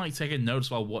I don't like taking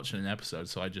notes while watching an episode,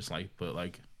 so I just like put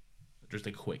like just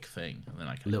a quick thing, and then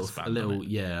I can expand on it.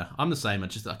 Yeah, I'm the same. I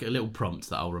just like a little prompt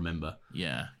that I'll remember.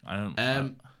 Yeah, I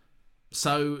don't.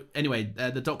 So anyway,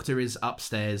 the Doctor is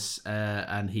upstairs,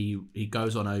 and he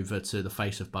goes on over to the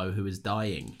face of Bo, who is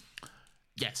dying.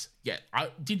 Yes, yeah.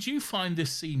 Did you find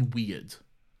this scene weird?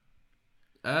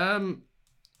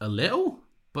 A little,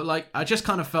 but like I just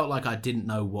kind of felt like I didn't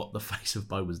know what the face of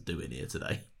Bo was doing here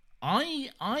today.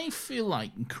 I feel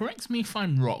like, correct me if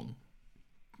I'm wrong.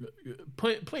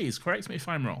 Please correct me if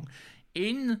I'm wrong.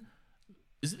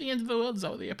 Is it the end of the world? Is that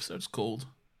what the episode's called?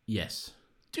 Yes.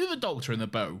 Do the Doctor and the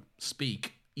Bo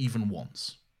speak even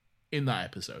once in that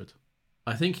episode?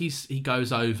 I think he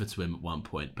goes over to him at one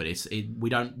point, but we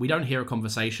don't hear a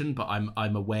conversation. But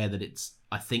I'm aware that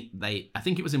I think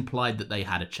it was implied that they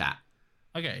had a chat.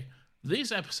 Okay,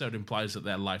 this episode implies that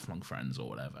they're lifelong friends or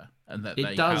whatever, and that It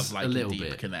they does have like a a little deep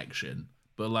bit. connection.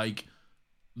 But like,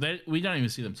 we don't even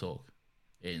see them talk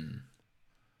in.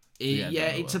 Yeah,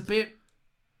 it's a bit.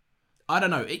 I don't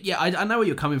know. I know where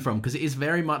you're coming from because it is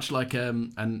very much like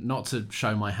and not to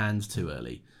show my hands too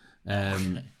early.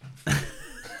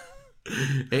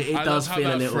 It does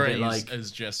feel a little bit like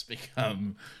has just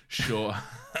become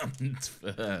shorthand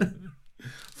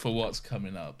for what's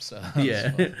coming up. So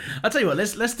yeah. I'll tell you what.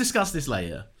 Let's discuss this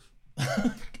later.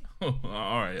 All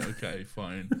right. Okay.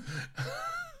 Fine.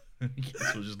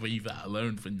 Guess we'll just leave that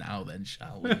alone for now, then,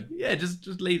 shall we? Yeah,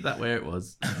 just leave that where it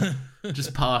was.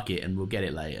 Just park it, and we'll get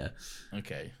it later.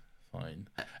 Okay. Fine.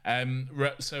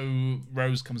 So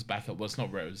Rose comes back up. Well, it's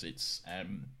not Rose. It's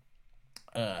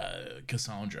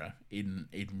Cassandra in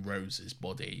Rose's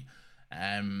body,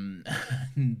 and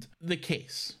the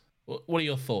kiss. What are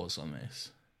your thoughts on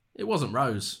this? It wasn't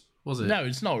Rose, was it? No,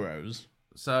 it's not Rose.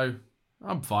 So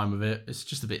I'm fine with it. It's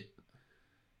just a bit.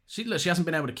 She hasn't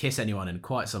been able to kiss anyone in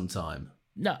quite some time.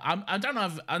 No, I'm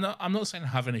not saying I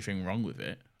have anything wrong with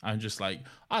it. I'm just like,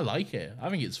 I like it. I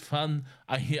think it's fun.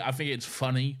 I think it's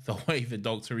funny the way the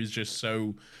Doctor is just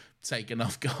so taken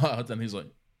off guard, and he's like,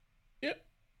 "Yeah,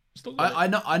 still got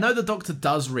it." I know the Doctor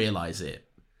does realise it.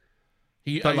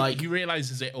 He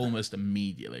realizes it almost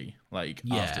immediately,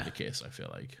 after the kiss. I feel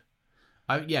like.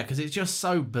 Because it's just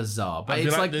so bizarre. But I feel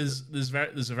it's like there's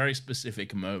a very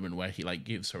specific moment where he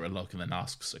gives her a look and then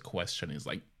asks a question. He's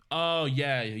like, "Oh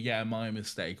yeah, my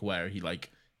mistake." Where he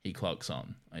clocks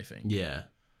on. I think. Yeah.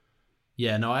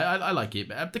 No, I like it.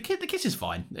 The kiss is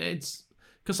fine. It's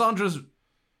Cassandra's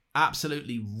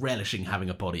absolutely relishing having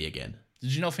a body again.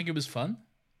 Did you not think it was fun?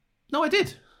 No, I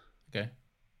did. Okay.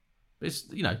 It's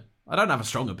I don't have a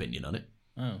strong opinion on it.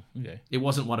 Oh, okay. It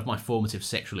wasn't one of my formative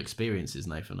sexual experiences,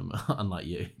 Nathan, unlike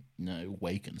you. No, it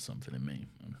awakened something in me.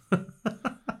 I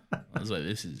was like,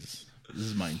 this is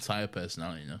my entire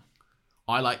personality now.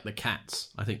 I like the cats.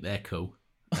 I think they're cool.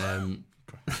 I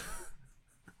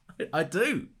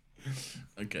do.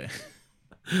 Okay.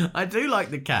 I do like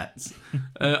the cats.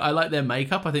 I like their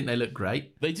makeup. I think they look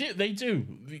great. They do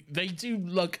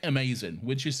look amazing,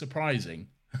 which is surprising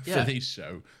for this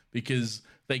show because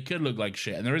they could look like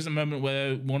shit. And there is a moment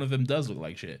where one of them does look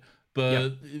like shit.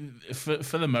 But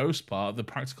for the most part, the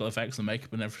practical effects, the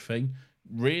makeup and everything,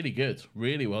 really good.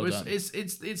 Really well done. It's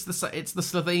the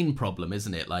Slovene problem,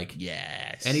 isn't it?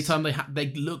 Yes. Anytime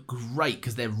they look great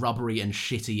because they're rubbery and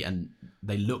shitty and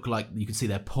they look like, you can see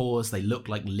their pores, they look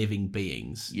like living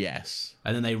beings. Yes.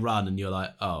 And then they run and you're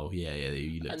like, oh, yeah,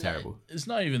 you look terrible. It's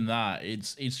not even that.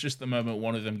 It's just the moment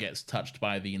one of them gets touched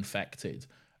by the infected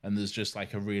and there's just a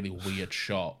really weird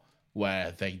shot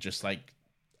where they just I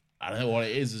don't know what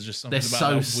it is. It's just something they're about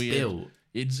so that weird. Still.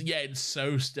 It's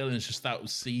so still. And it's just that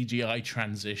CGI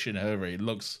transition over. It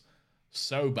looks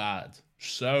so bad,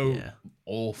 so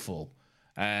awful.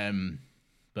 But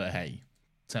hey,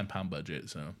 £10 budget.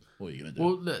 So what are you gonna do?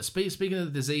 Well, look, speaking of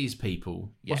the disease,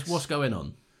 people, what's going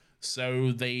on?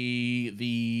 So the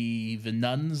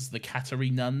nuns, the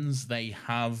Qatari nuns, they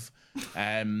have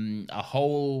a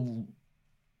whole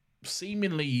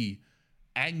seemingly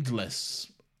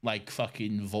endless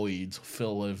fucking void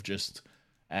full of just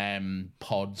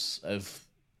pods of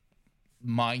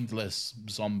mindless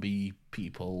zombie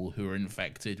people who are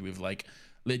infected with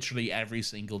literally every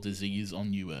single disease on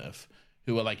New Earth,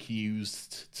 who are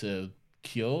used to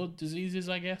cure diseases,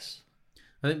 I guess.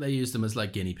 I think they use them as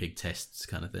guinea pig tests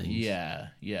kind of things. Yeah.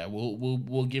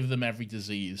 We'll give them every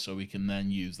disease so we can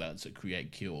then use that to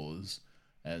create cures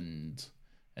and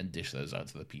dish those out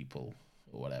to the people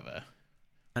or whatever.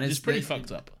 And it's pretty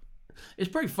fucked up. It's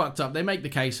pretty fucked up. They make the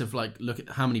case of look at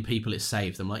how many people it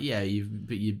saved. I'm like, yeah,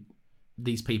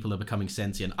 these people are becoming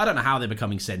sentient. I don't know how they're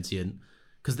becoming sentient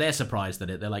because they're surprised at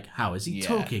it. They're like, how is he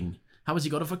talking? How has he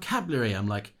got a vocabulary? I'm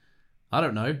like, I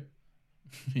don't know.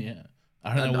 Yeah.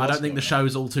 I don't think the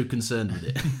show's all too concerned with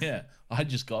it. Yeah, I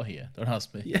just got here. Don't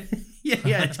ask me.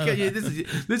 Yeah.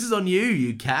 This is on you,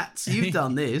 you cats. You've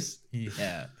done this.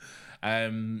 Yeah.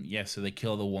 So they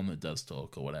kill the one that does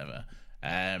talk or whatever.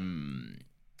 It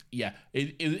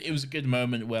was a good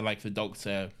moment where the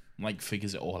Doctor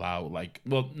figures it all out.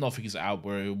 Not figures it out,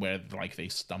 where they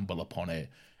stumble upon it,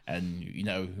 and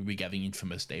we get the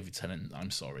infamous David Tennant,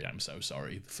 I'm sorry, I'm so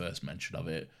sorry, the first mention of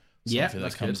it. Something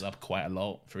that comes up quite a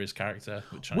lot for his character,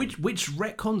 which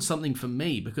retcons something for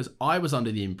me, because I was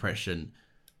under the impression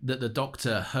that the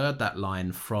Doctor heard that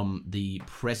line from the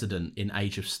President in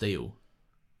Age of Steel.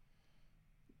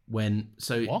 What?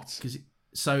 Because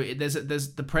So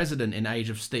there's the president in Age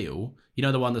of Steel. You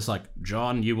know, the one that's like,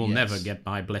 John, you will Yes. never get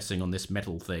my blessing on this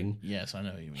metal thing. Yes, I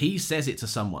know what you mean. He says it to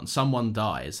someone. Someone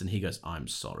dies, and he goes, I'm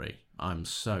sorry. I'm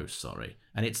so sorry.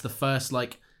 And it's the first,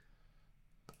 like,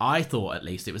 I thought at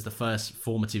least it was the first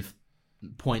formative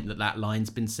point that line's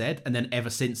been said. And then ever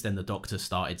since then, the Doctor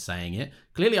started saying it.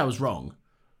 Clearly, I was wrong.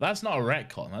 That's not a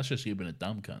retcon. That's just you being a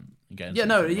dumb cunt. Yeah,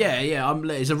 no, yeah.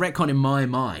 It's a retcon in my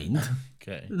mind.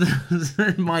 Okay.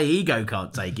 My ego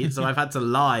can't take it, so I've had to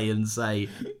lie and say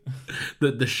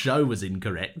that the show was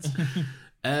incorrect.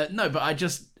 No, but I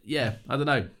don't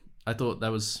know. I thought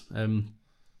that was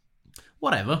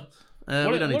whatever. We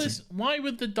don't need to.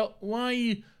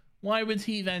 Why would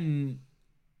he then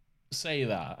say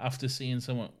that after seeing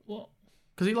someone? What?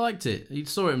 Because he liked it. He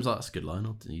saw it and was like, "That's a good line.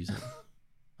 I'll use it."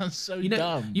 That's so You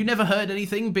dumb. You never heard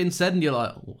anything been said, and you're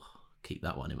like, oh, keep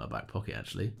that one in my back pocket.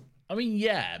 Actually, I mean,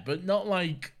 yeah, but not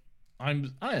like I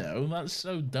don't know. That's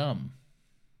so dumb.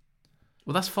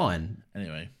 well, that's fine.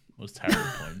 Anyway, it was a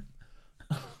terrible point.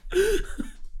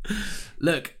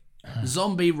 Look,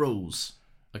 zombie rules.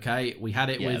 Okay, we had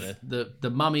it with the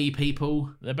mummy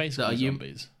people. They're basically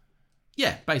zombies.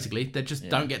 Yeah, basically, they just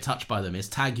don't get touched by them. It's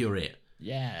tag, you're it.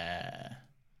 Yeah.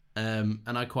 And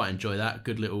I quite enjoy that.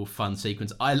 Good little fun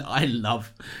sequence. I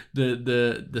love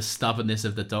the stubbornness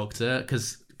of the Doctor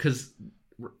because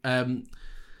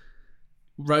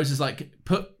Rose is like,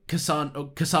 put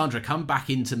Cassandra, come back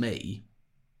into me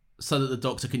so that the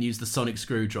Doctor can use the sonic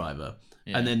screwdriver.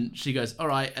 Yeah. And then she goes, all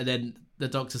right. And then the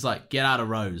Doctor's like, get out of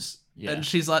Rose. Yeah. And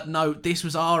she's like, no, this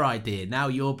was our idea. Now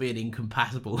you're being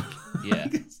incompatible. Yeah.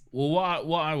 Well,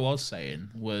 what I was saying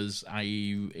was I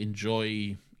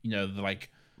enjoy,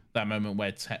 that moment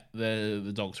where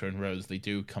the Doctor and Rose, they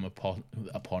do come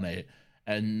upon it,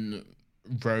 and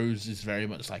Rose is very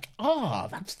much like, oh,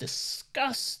 that's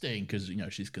disgusting, because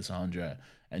she's Cassandra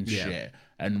and shit,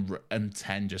 and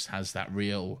Ten just has that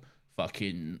real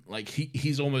fucking, like,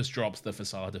 he's almost drops the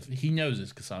facade of, he knows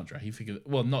it's Cassandra,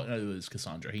 not know that it's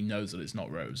Cassandra, he knows that it's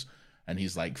not Rose, and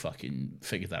he's like fucking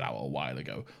figured that out a while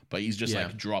ago, but he's just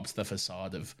like drops the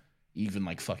facade of even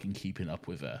like fucking keeping up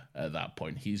with her at that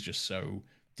point. He's just so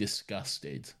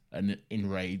disgusted and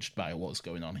enraged by what's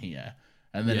going on here,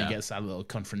 and then he gets that little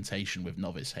confrontation with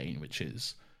Novice Hayne, which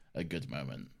is a good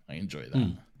moment. I enjoy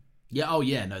that.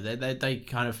 They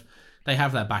kind of, they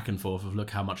have that back and forth of, look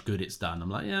how much good it's done. I'm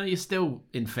like, you're still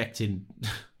infecting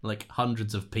like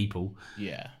hundreds of people,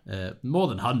 more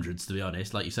than hundreds, to be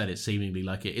honest. Like you said, it's seemingly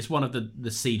like it's one of the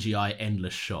CGI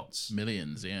endless shots,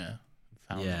 millions,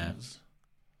 thousands,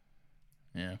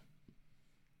 yeah.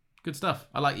 Good stuff.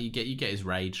 I like that you get his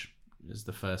rage as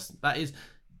the first. That's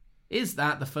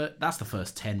the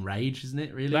first 10 rage, isn't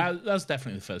it? Really? That's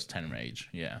definitely the first 10 rage.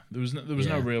 Yeah, there was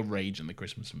no real rage in the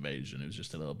Christmas Invasion. It was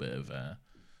just a little bit of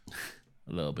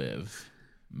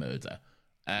murder.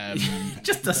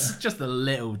 just a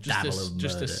little dabble of murder.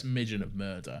 Just a smidgen of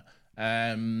murder.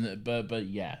 But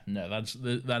yeah, no, that's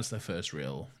the first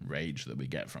real rage that we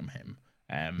get from him.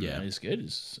 And it's good.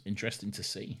 It's interesting to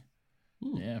see.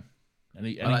 Yeah. And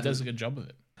he does a good job of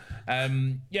it. I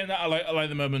like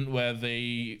the moment where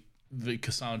the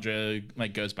Cassandra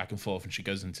like goes back and forth, and she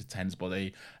goes into Ten's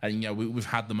body, and we've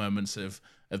had the moments of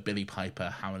Billy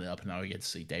Piper hamming it up, and now we get to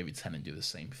see David Tennant do the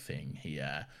same thing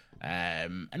here.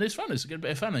 And it's fun. It's a good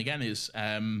bit of fun. Again, it's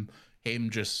him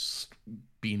just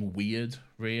being weird,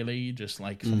 really, just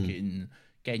like fucking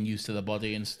getting used to the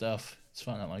body and stuff. It's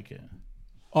fun. I like it.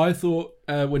 I thought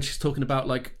when she's talking about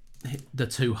like the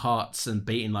two hearts and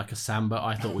beating like a samba,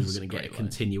 I thought we were going to get a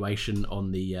continuation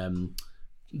on the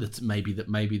maybe the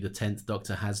 10th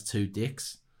Doctor has two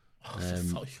dicks.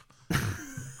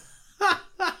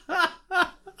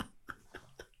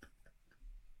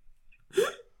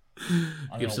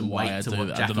 Give some weight to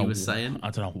what Jackie was saying. I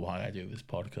don't know why I do this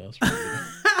podcast.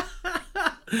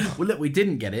 Well, look, we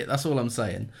didn't get it. That's all I'm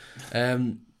saying.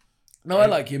 No, I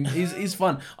like him. He's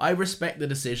fun. I respect the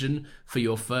decision for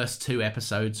your first 2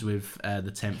 episodes with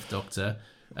the 10th Doctor.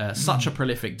 Such a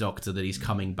prolific Doctor that he's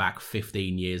coming back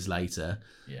 15 years later.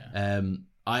 Yeah.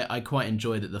 I quite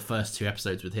enjoy that the first 2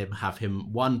 episodes with him have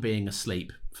him, 1, being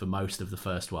asleep for most of the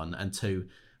first one, and 2,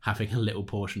 having a little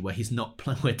portion where he's not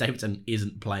where David Tennant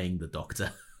isn't playing the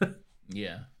Doctor.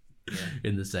 Yeah.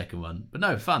 In the second one. But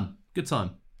no, fun. Good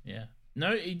time. Yeah.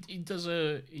 No, he does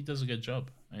a good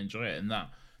job. I enjoy it, and that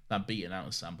beating out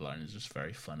of Sam Malone is just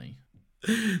very funny.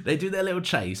 They do their little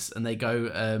chase, and they go.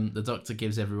 The Doctor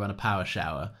gives everyone a power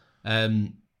shower.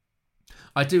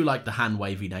 I do like the hand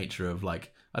wavy nature of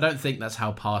like. I don't think that's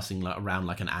how passing around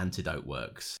like an antidote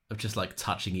works. Of just like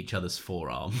touching each other's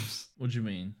forearms. What do you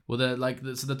mean? Well, they're like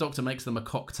so the Doctor makes them a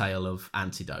cocktail of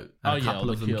antidote, and a couple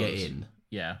of them get in.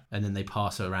 Yeah. and then they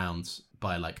pass around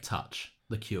by like touch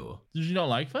the cure. Did you not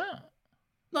like that?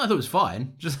 No, I thought it was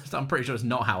fine. Just I'm pretty sure it's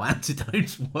not how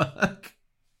antidotes work.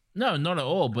 No, not at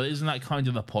all. But isn't that kind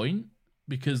of the point?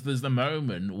 Because there's the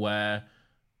moment where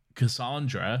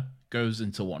Cassandra goes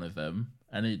into one of them,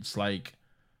 and it's like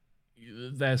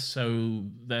they're so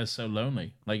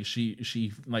lonely. Like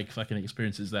she like fucking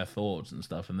experiences their thoughts and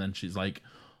stuff, and then she's like,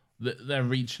 they're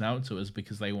reaching out to us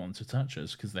because they want to touch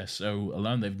us because they're so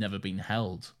alone. They've never been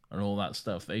held and all that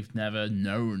stuff. They've never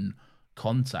known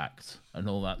contact and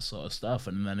all that sort of stuff.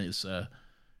 And then it's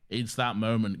that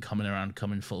moment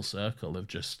coming full circle of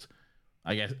just,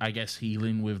 I guess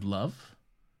healing with love.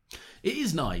 It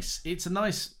is nice. It's a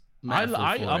nice I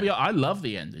metaphor. I love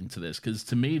the ending to this because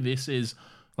to me this is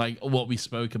like what we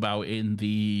spoke about in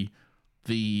the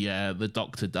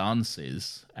Doctor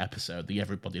Dances episode, the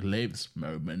Everybody Lives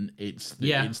moment. It's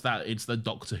the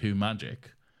Doctor Who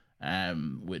magic,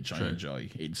 which I enjoy.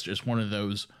 It's just one of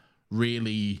those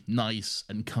really nice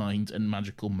and kind and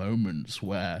magical moments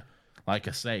where, like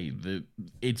I say,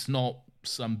 it's not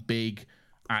some big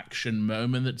action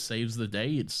moment that saves the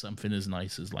day. It's something as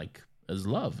nice as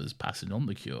love, as passing on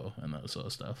the cure and that sort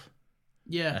of stuff.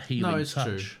 Yeah, a healing it's touch.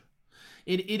 true.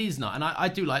 It is not, and I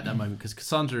do like that moment because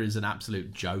Cassandra is an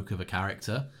absolute joke of a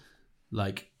character.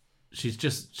 Like she's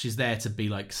there to be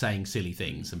like saying silly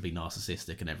things and be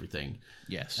narcissistic and everything.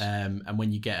 Yes. And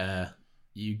when you get her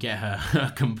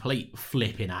complete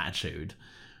flipping attitude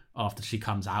after she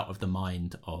comes out of the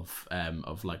mind of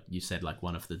like you said, like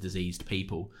one of the diseased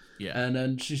people. Yeah. And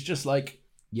then she's just like,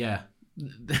 yeah,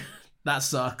 that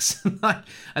sucks.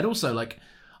 And also like,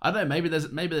 I don't know, maybe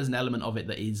there's an element of it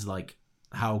that is like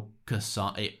how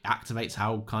it activates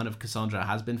how kind of Cassandra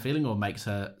has been feeling or makes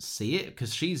her see it,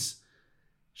 because she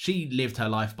lived her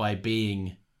life by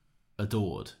being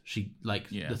adored. She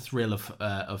the thrill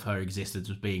of her existence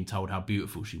was being told how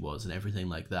beautiful she was and everything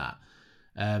like that.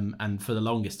 And for the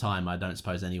longest time, I don't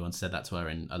suppose anyone said that to her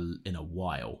in a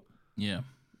while. Yeah,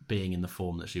 being in the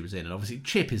form that she was in, and obviously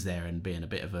Chip is there and being a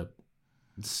bit of a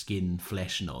skin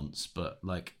flesh nonce, but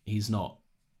like he's not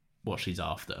what she's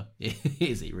after,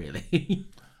 is he really?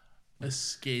 A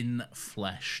skin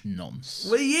flesh nonce.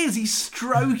 Well, he is. He's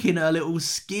stroking her little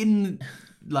skin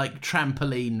like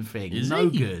trampoline thing. Is no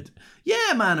he? Good.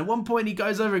 Yeah, man. At one point he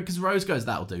goes over because Rose goes,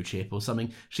 "That'll do, Chip," or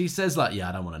something. She says like, "Yeah,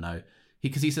 I don't want to know,"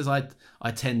 because he says, "I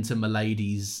tend to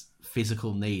Milady's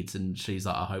physical needs," and she's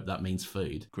like, "I hope that means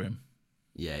food." Grim.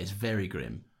 Yeah, it's very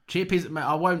grim. Chip is.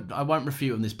 I won't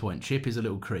refute on this point. Chip is a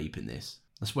little creep in this.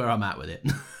 That's where I'm at with it.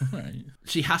 Right.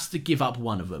 She has to give up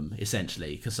one of them,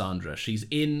 essentially, Cassandra. She's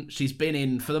been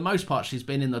in, for the most part, she's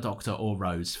been in the Doctor or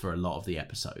Rose for a lot of the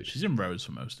episodes. She's in Rose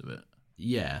for most of it.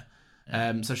 Yeah.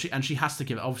 So she has to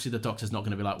give, obviously the Doctor's not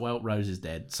going to be like, well, Rose is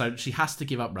dead. So she has to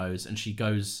give up Rose, and she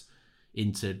goes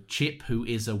into Chip, who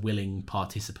is a willing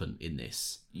participant in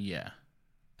this. Yeah.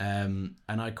 And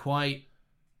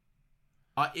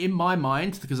in my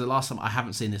mind, because the last time I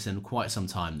haven't seen this in quite some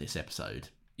time, this episode.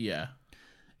 Yeah.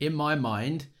 In my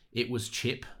mind, it was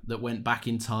Chip that went back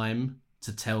in time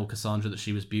to tell Cassandra that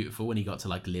she was beautiful, and he got to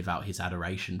like live out his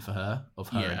adoration for her, of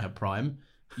her in her prime.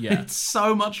 Yeah. It's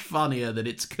so much funnier that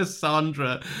it's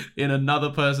Cassandra in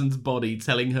another person's body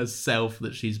telling herself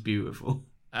that she's beautiful.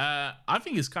 I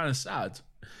think it's kind of sad.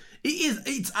 It is.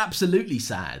 It's absolutely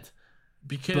sad.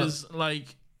 Because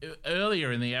like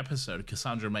earlier in the episode,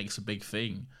 Cassandra makes a big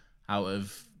thing out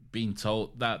of being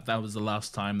told that was the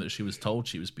last time that she was told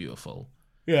she was beautiful.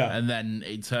 Yeah. And then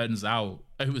it turns out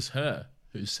it was her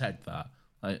who said that.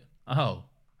 Like, oh,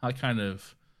 I kind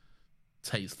of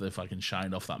takes the fucking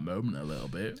shine off that moment a little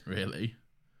bit, really.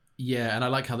 Yeah, and I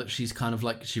like how that she's kind of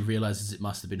like, she realizes it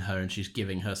must have been her, and she's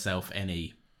giving herself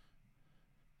any...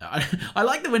 I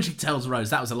like that when she tells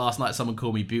Rose, that was the last night someone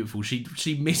called me beautiful, she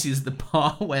misses the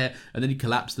part where, and then he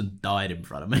collapsed and died in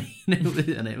front of me.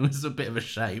 And it was a bit of a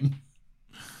shame.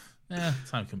 Yeah,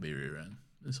 time can be rewritten.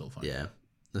 It's all fine. Yeah.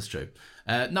 That's true.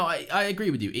 No, I agree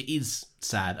with you. It is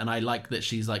sad, and I like that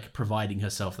she's like providing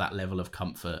herself that level of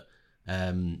comfort.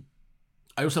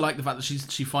 I also like the fact that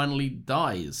she finally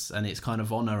dies, and it's kind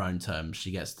of on her own terms.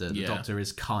 She gets to the Doctor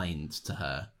is kind to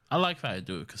her. I like how they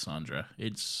do it with Cassandra.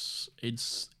 It's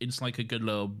like a good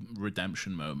little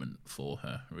redemption moment for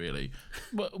her, really.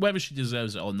 Whether she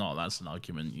deserves it or not, that's an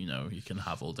argument you can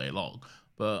have all day long.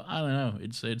 But I don't know.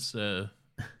 It's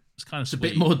kind of it's a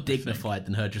bit more dignified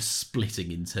than her just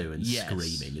splitting in two and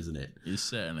screaming, isn't it? It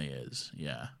certainly is.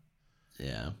 Yeah.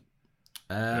 Yeah.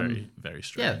 Very, very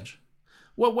strange. Yeah.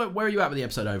 Well, where are you at with the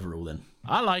episode overall then?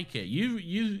 I like it. You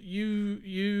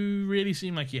really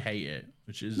seem like you hate it,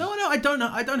 which is no, I don't know.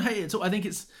 I don't hate it at all. I think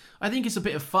it's a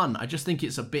bit of fun. I just think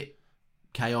it's a bit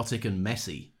chaotic and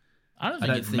messy. I don't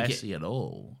think it's messy at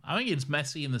all. I think it's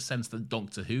messy in the sense that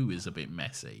Doctor Who is a bit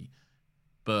messy,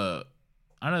 but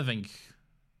I don't think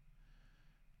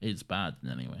it's bad in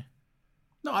any way.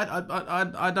 No,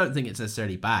 I don't think it's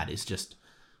necessarily bad. It's just,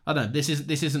 I don't know. This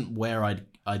isn't where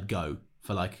I'd go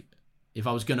for, like, if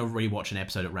I was going to rewatch an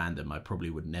episode at random, I probably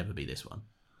would never be this one.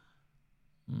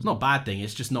 It's not a bad thing.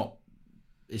 It's just not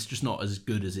as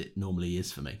good as it normally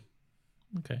is for me.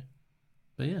 Okay.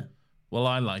 But yeah. Well,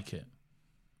 I like it.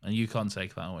 And you can't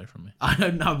take that away from me. I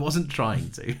don't know. I wasn't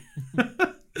trying to.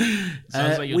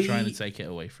 Sounds like you're trying to take it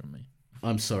away from me.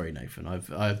 I'm sorry, Nathan.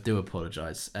 I do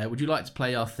apologise. Would you like to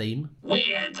play our theme?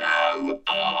 Weirdo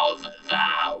of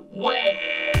the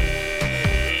Week!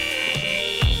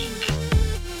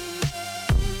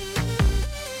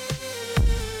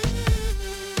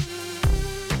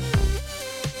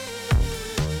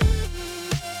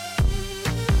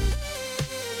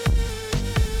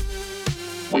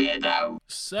 Weirdo.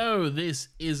 So this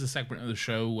is a segment of the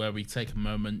show where we take a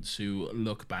moment to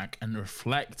look back and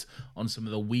reflect on some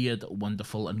of the weird,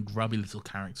 wonderful, and grubby little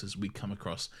characters we come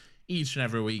across each and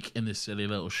every week in this silly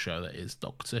little show that is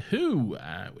Doctor Who,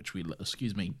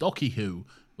 Docky Who,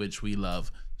 which we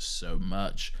love so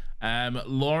much.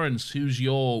 Lawrence, who's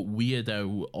your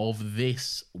weirdo of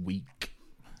this week?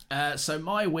 So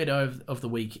my weirdo of the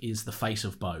week is the face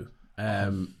of Bo.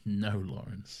 No,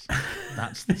 Lawrence.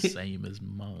 That's the same as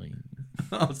mine.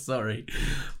 Oh, sorry.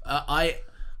 I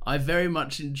very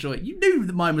much enjoy. You knew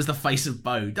that mine was the face of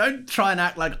Bo. Don't try and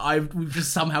act like we've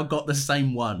just somehow got the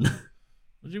same one.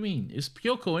 What do you mean? It's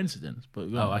pure coincidence.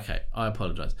 But okay. I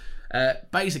apologise.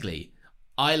 Basically,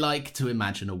 I like to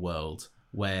imagine a world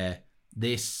where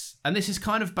this is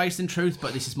kind of based in truth,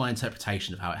 but this is my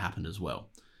interpretation of how it happened as well.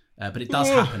 But it does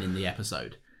happen in the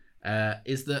episode.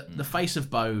 Is that the face of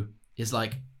Bo is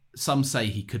like, some say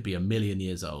he could be 1 million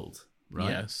years old, right?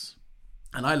 Yes.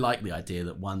 And I like the idea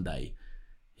that one day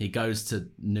he goes to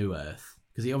New Earth,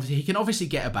 because he can obviously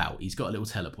get about. He's got a little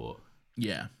teleport.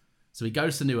 Yeah. So he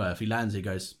goes to New Earth, he lands, he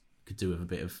goes, could do with a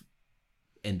bit of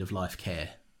end of life care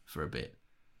for a bit.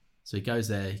 So he goes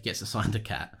there, he gets assigned a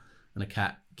cat, and a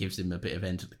cat gives him a bit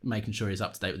of making sure he's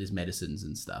up to date with his medicines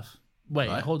and stuff. Wait,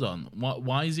 right? Hold on.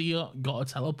 Why has he got a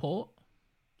teleport?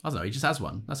 I don't know, he just has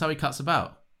one. That's how he cuts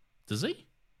about. Does he?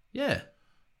 Yeah.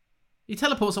 He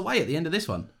teleports away at the end of this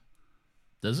one.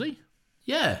 Does he?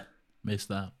 Yeah. Missed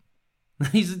that.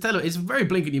 It's very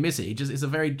blink and you miss it. It's a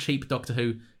very cheap Doctor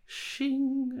Who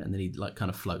shing, and then he like kind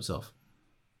of floats off.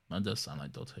 That does sound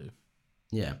like Doctor Who.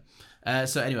 Yeah.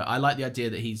 So anyway, I like the idea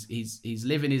that he's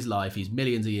living his life. He's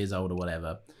millions of years old or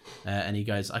whatever, and he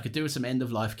goes, I could do with some end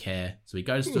of life care. So he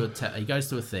goes to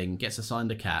a thing, gets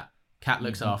assigned a cat. Cat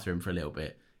looks after him for a little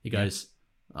bit. He goes,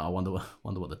 I wonder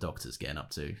what the Doctor's getting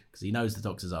up to, because he knows the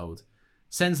Doctor's old.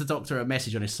 Sends the Doctor a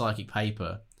message on his psychic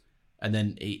paper, and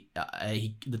then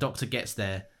the Doctor gets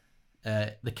there.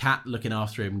 The cat looking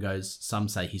after him goes, some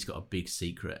say he's got a big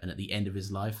secret, and at the end of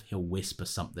his life, he'll whisper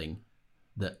something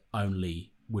that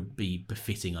only would be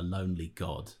befitting a lonely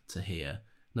god to hear. And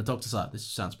the Doctor's like, this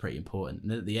sounds pretty important.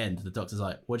 And then at the end, the Doctor's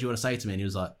like, what do you want to say to me? And he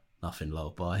was like, nothing,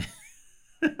 lol, bye.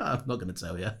 I'm not going to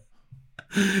tell you.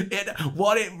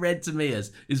 What it read to me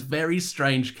as is very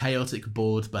strange, chaotic,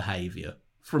 bored behaviour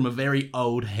from a very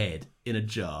old head in a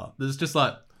jar. That's just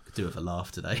like, could do with a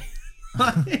laugh today.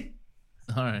 All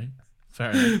right.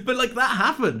 Fair enough. But like that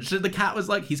happened. So the cat was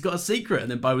like, he's got a secret, and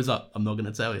then Bo was like, I'm not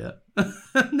going to tell you.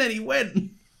 And then he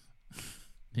went.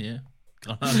 Yeah.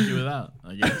 Can't argue with that,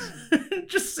 I guess.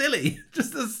 Just silly.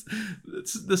 Just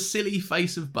the silly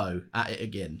face of Bo at it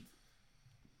again.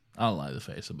 I don't like the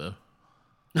face of Bo.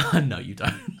 No, you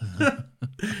don't.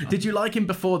 Did you like him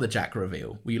before the Jack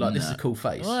reveal? Were you like, this is a cool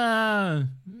face? Well,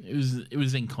 it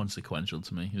was inconsequential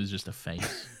to me. It was just a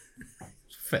face.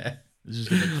 Fair. It was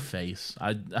just a big face.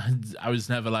 I was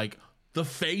never like, the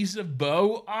face of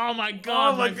Bo? Oh my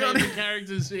god, my favorite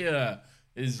character's here.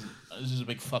 It's just a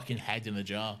big fucking head in a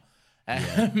jar.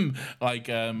 Fucking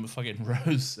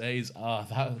Rose says,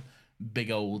 that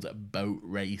big old boat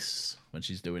race when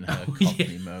she's doing her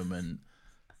Cockney moment.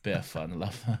 Bit of fun. I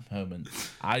love that moment.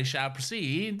 I shall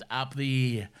proceed up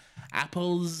the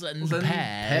apples and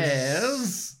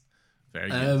pears. Very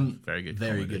good. Very good.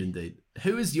 Very good indeed.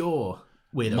 Who is your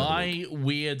weirdo? My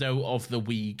weirdo of the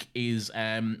week is,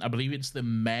 I believe it's the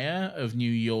mayor of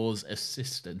New York's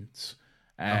assistant.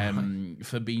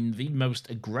 for being the most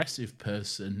aggressive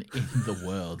person in the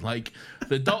world. Like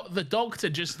the doctor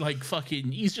just like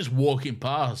fucking, he's just walking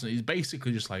past and he's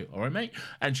basically just like, all right, mate.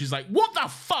 And she's like, what the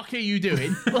fuck are you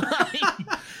doing?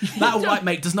 That all right,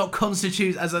 mate, does not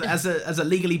constitute as a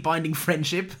legally binding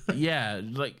friendship. Yeah,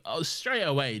 like straight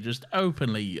away, just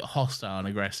openly hostile and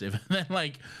aggressive. And then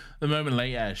like the moment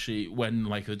later, when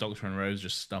like the Doctor and Rose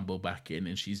just stumble back in,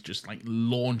 and she's just like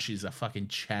launches a fucking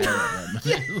chair at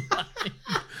them. Like,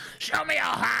 show me your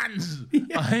hands.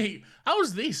 Yeah. Like, how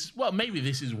is this? Well, maybe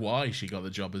this is why she got the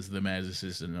job as the mayor's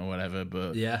assistant or whatever.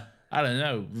 But yeah, I don't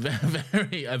know.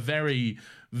 A very,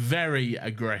 very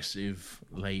aggressive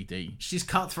lady. She's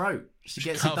cutthroat. She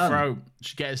gets it done.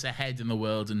 She gets ahead in the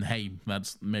world, and hey,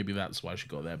 that's why she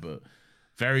got there. But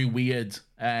very weird.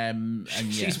 And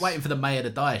she's waiting for the mayor to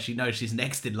die. She knows she's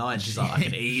next in line. She's like, I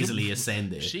can easily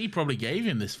ascend it. She probably gave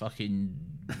him this fucking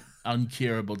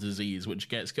uncurable disease, which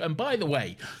gets. And by the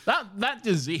way, that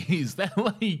disease, they're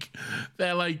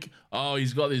like, oh,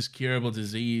 he's got this curable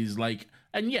disease, like,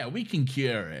 and yeah, we can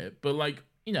cure it, but like,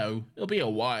 you know, it'll be a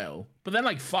while. But then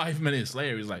like 5 minutes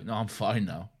later, he's like, no, I'm fine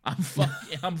now. I'm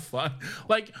fine.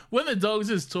 Like when the dog's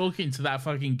is talking to that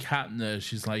fucking cat nurse,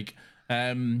 she's like,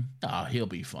 he'll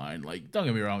be fine. Like, don't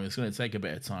get me wrong, it's going to take a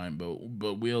bit of time, but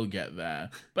we'll get there.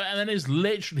 And then it's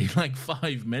literally like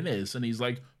 5 minutes, and he's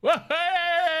like,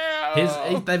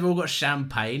 they've all got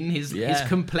champagne. His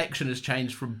complexion has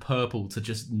changed from purple to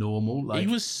just normal. Like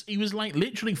he was like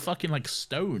literally fucking like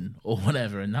stone or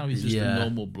whatever, and now he's just a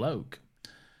normal bloke.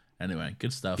 Anyway,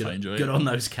 good stuff. I enjoyed it. Good on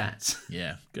those cats.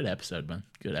 Yeah, good episode, man.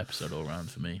 Good episode all around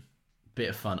for me.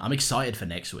 Bit of fun. I'm excited for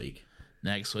next week.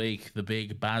 Next week, the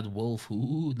big bad wolf.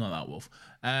 Ooh, not that wolf.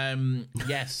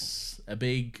 Yes, a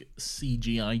big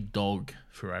CGI dog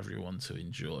for everyone to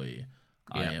enjoy.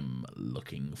 Yeah. I am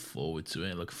looking forward to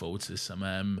it. Look forward to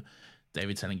some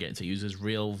David Tennant getting to use his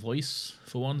real voice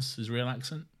for once, his real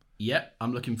accent. Yep,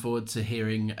 I'm looking forward to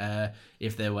hearing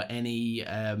if there were any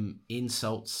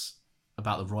insults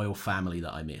about the royal family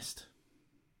that I missed.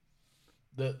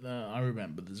 I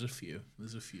remember. There's a few.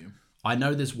 I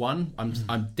know there's one.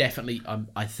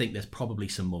 I think there's probably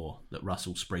some more that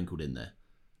Russell sprinkled in there.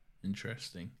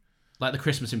 Interesting. Like the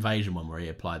Christmas Invasion one where he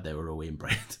applied they were all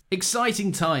inbred.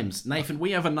 Exciting times. Nathan,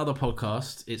 we have another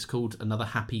podcast. It's called Another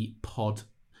Happy Pod.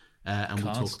 And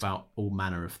we talk about all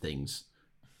manner of things.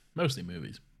 Mostly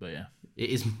movies, but yeah.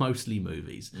 It is mostly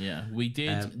movies. Yeah, we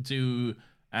did do...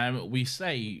 we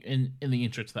say, in the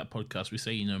intro to that podcast, we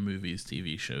say, movies,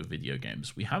 TV show, video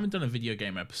games. We haven't done a video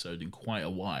game episode in quite a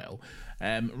while.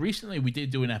 Recently, we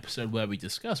did do an episode where we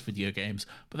discussed video games,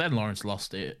 but then Lawrence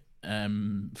lost it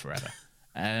forever.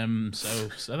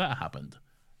 So that happened.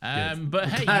 But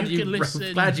hey, you can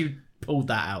listen... Glad you pulled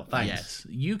that out. Thanks. Yes,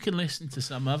 you can listen to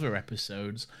some other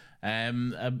episodes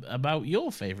about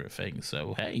your favorite things.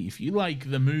 So hey, if you like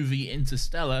the movie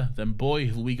Interstellar, then boy,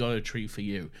 have we got a treat for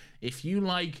you. If you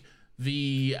like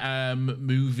the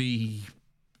movie,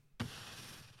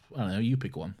 I don't know, you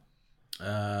pick one.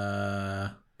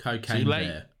 Cocaine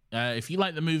Bear. If you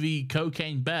like the movie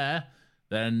Cocaine Bear,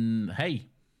 then hey,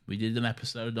 we did an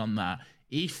episode on that.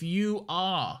 If you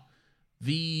are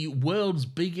the world's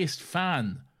biggest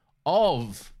fan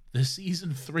of the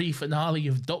season 3 finale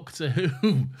of Doctor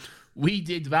Who, we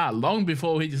did that long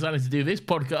before we decided to do this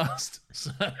podcast.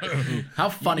 So how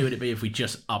funny would it be if we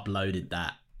just uploaded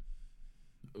that?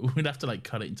 We'd have to like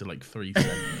cut it into like 3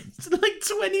 segments. It's like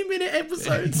 20-minute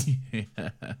episodes. Yeah.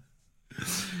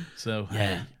 So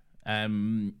hey,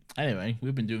 anyway,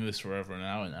 we've been doing this for over an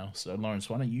hour now. So Lawrence,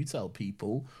 why don't you tell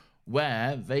people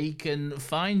where they can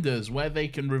find us, where they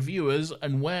can review us,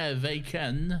 and where they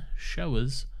can show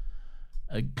us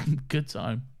a good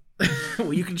time.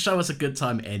 Well, you can show us a good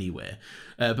time anywhere,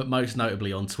 but most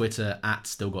notably on Twitter at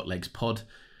StillGotLegsPod.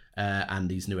 And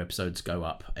these new episodes go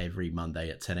up every Monday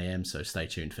at 10 a.m. So stay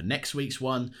tuned for next week's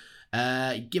one.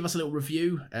 Give us a little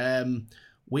review.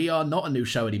 We are not a new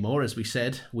show anymore, as we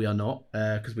said. We are not,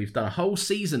 because we've done a whole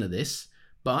season of this.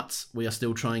 But we are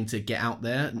still trying to get out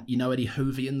there. You know, any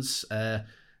Whovians,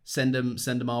 send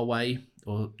them our way.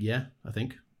 Or yeah, I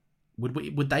think.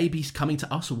 Would they be coming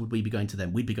to us, or would we be going to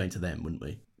them? We'd be going to them, wouldn't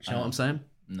we? You know what I'm saying?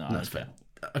 No, that's fair.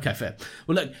 Okay, fair.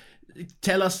 Well, look,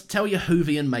 tell your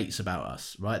Whovian mates about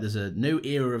us, right? There's a new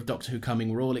era of Doctor Who coming.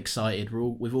 We're all excited.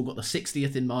 We've all got the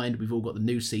 60th in mind. We've all got the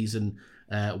new season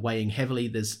weighing heavily.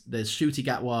 There's Ncuti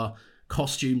Gatwa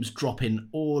costumes dropping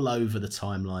all over the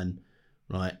timeline.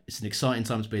 Right, it's an exciting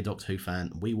time to be a Doctor Who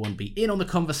fan. We want to be in on the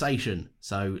conversation,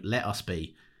 so let us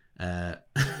be.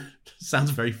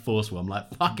 Sounds very forceful. I'm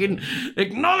like, fucking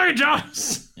acknowledge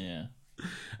us! Yeah.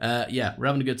 Yeah, we're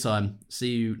having a good time.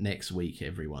 See you next week,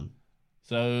 everyone.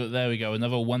 So there we go.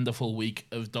 Another wonderful week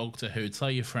of Doctor Who. Tell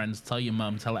your friends, tell your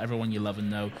mum, tell everyone you love and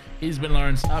know. He's been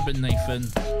Lawrence. I've been Nathan.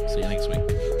 See you next week.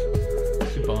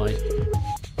 Goodbye.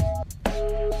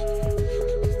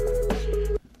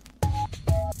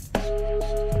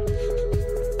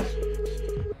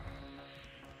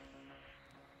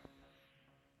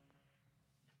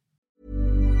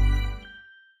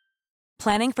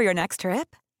 Planning for your next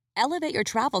trip? Elevate your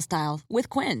travel style with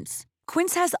Quince.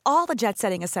 Quince has all the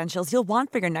jet-setting essentials you'll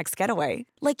want for your next getaway,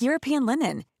 like European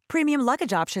linen, premium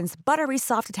luggage options, buttery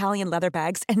soft Italian leather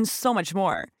bags, and so much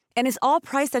more. And is all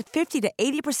priced at 50 to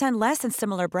 80% less than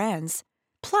similar brands.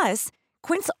 Plus,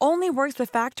 Quince only works with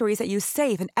factories that use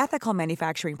safe and ethical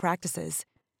manufacturing practices.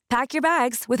 Pack your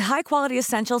bags with high-quality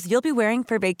essentials you'll be wearing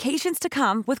for vacations to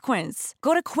come with Quince.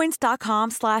 Go to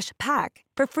quince.com/pack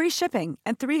for free shipping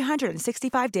and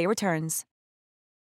 365-day returns.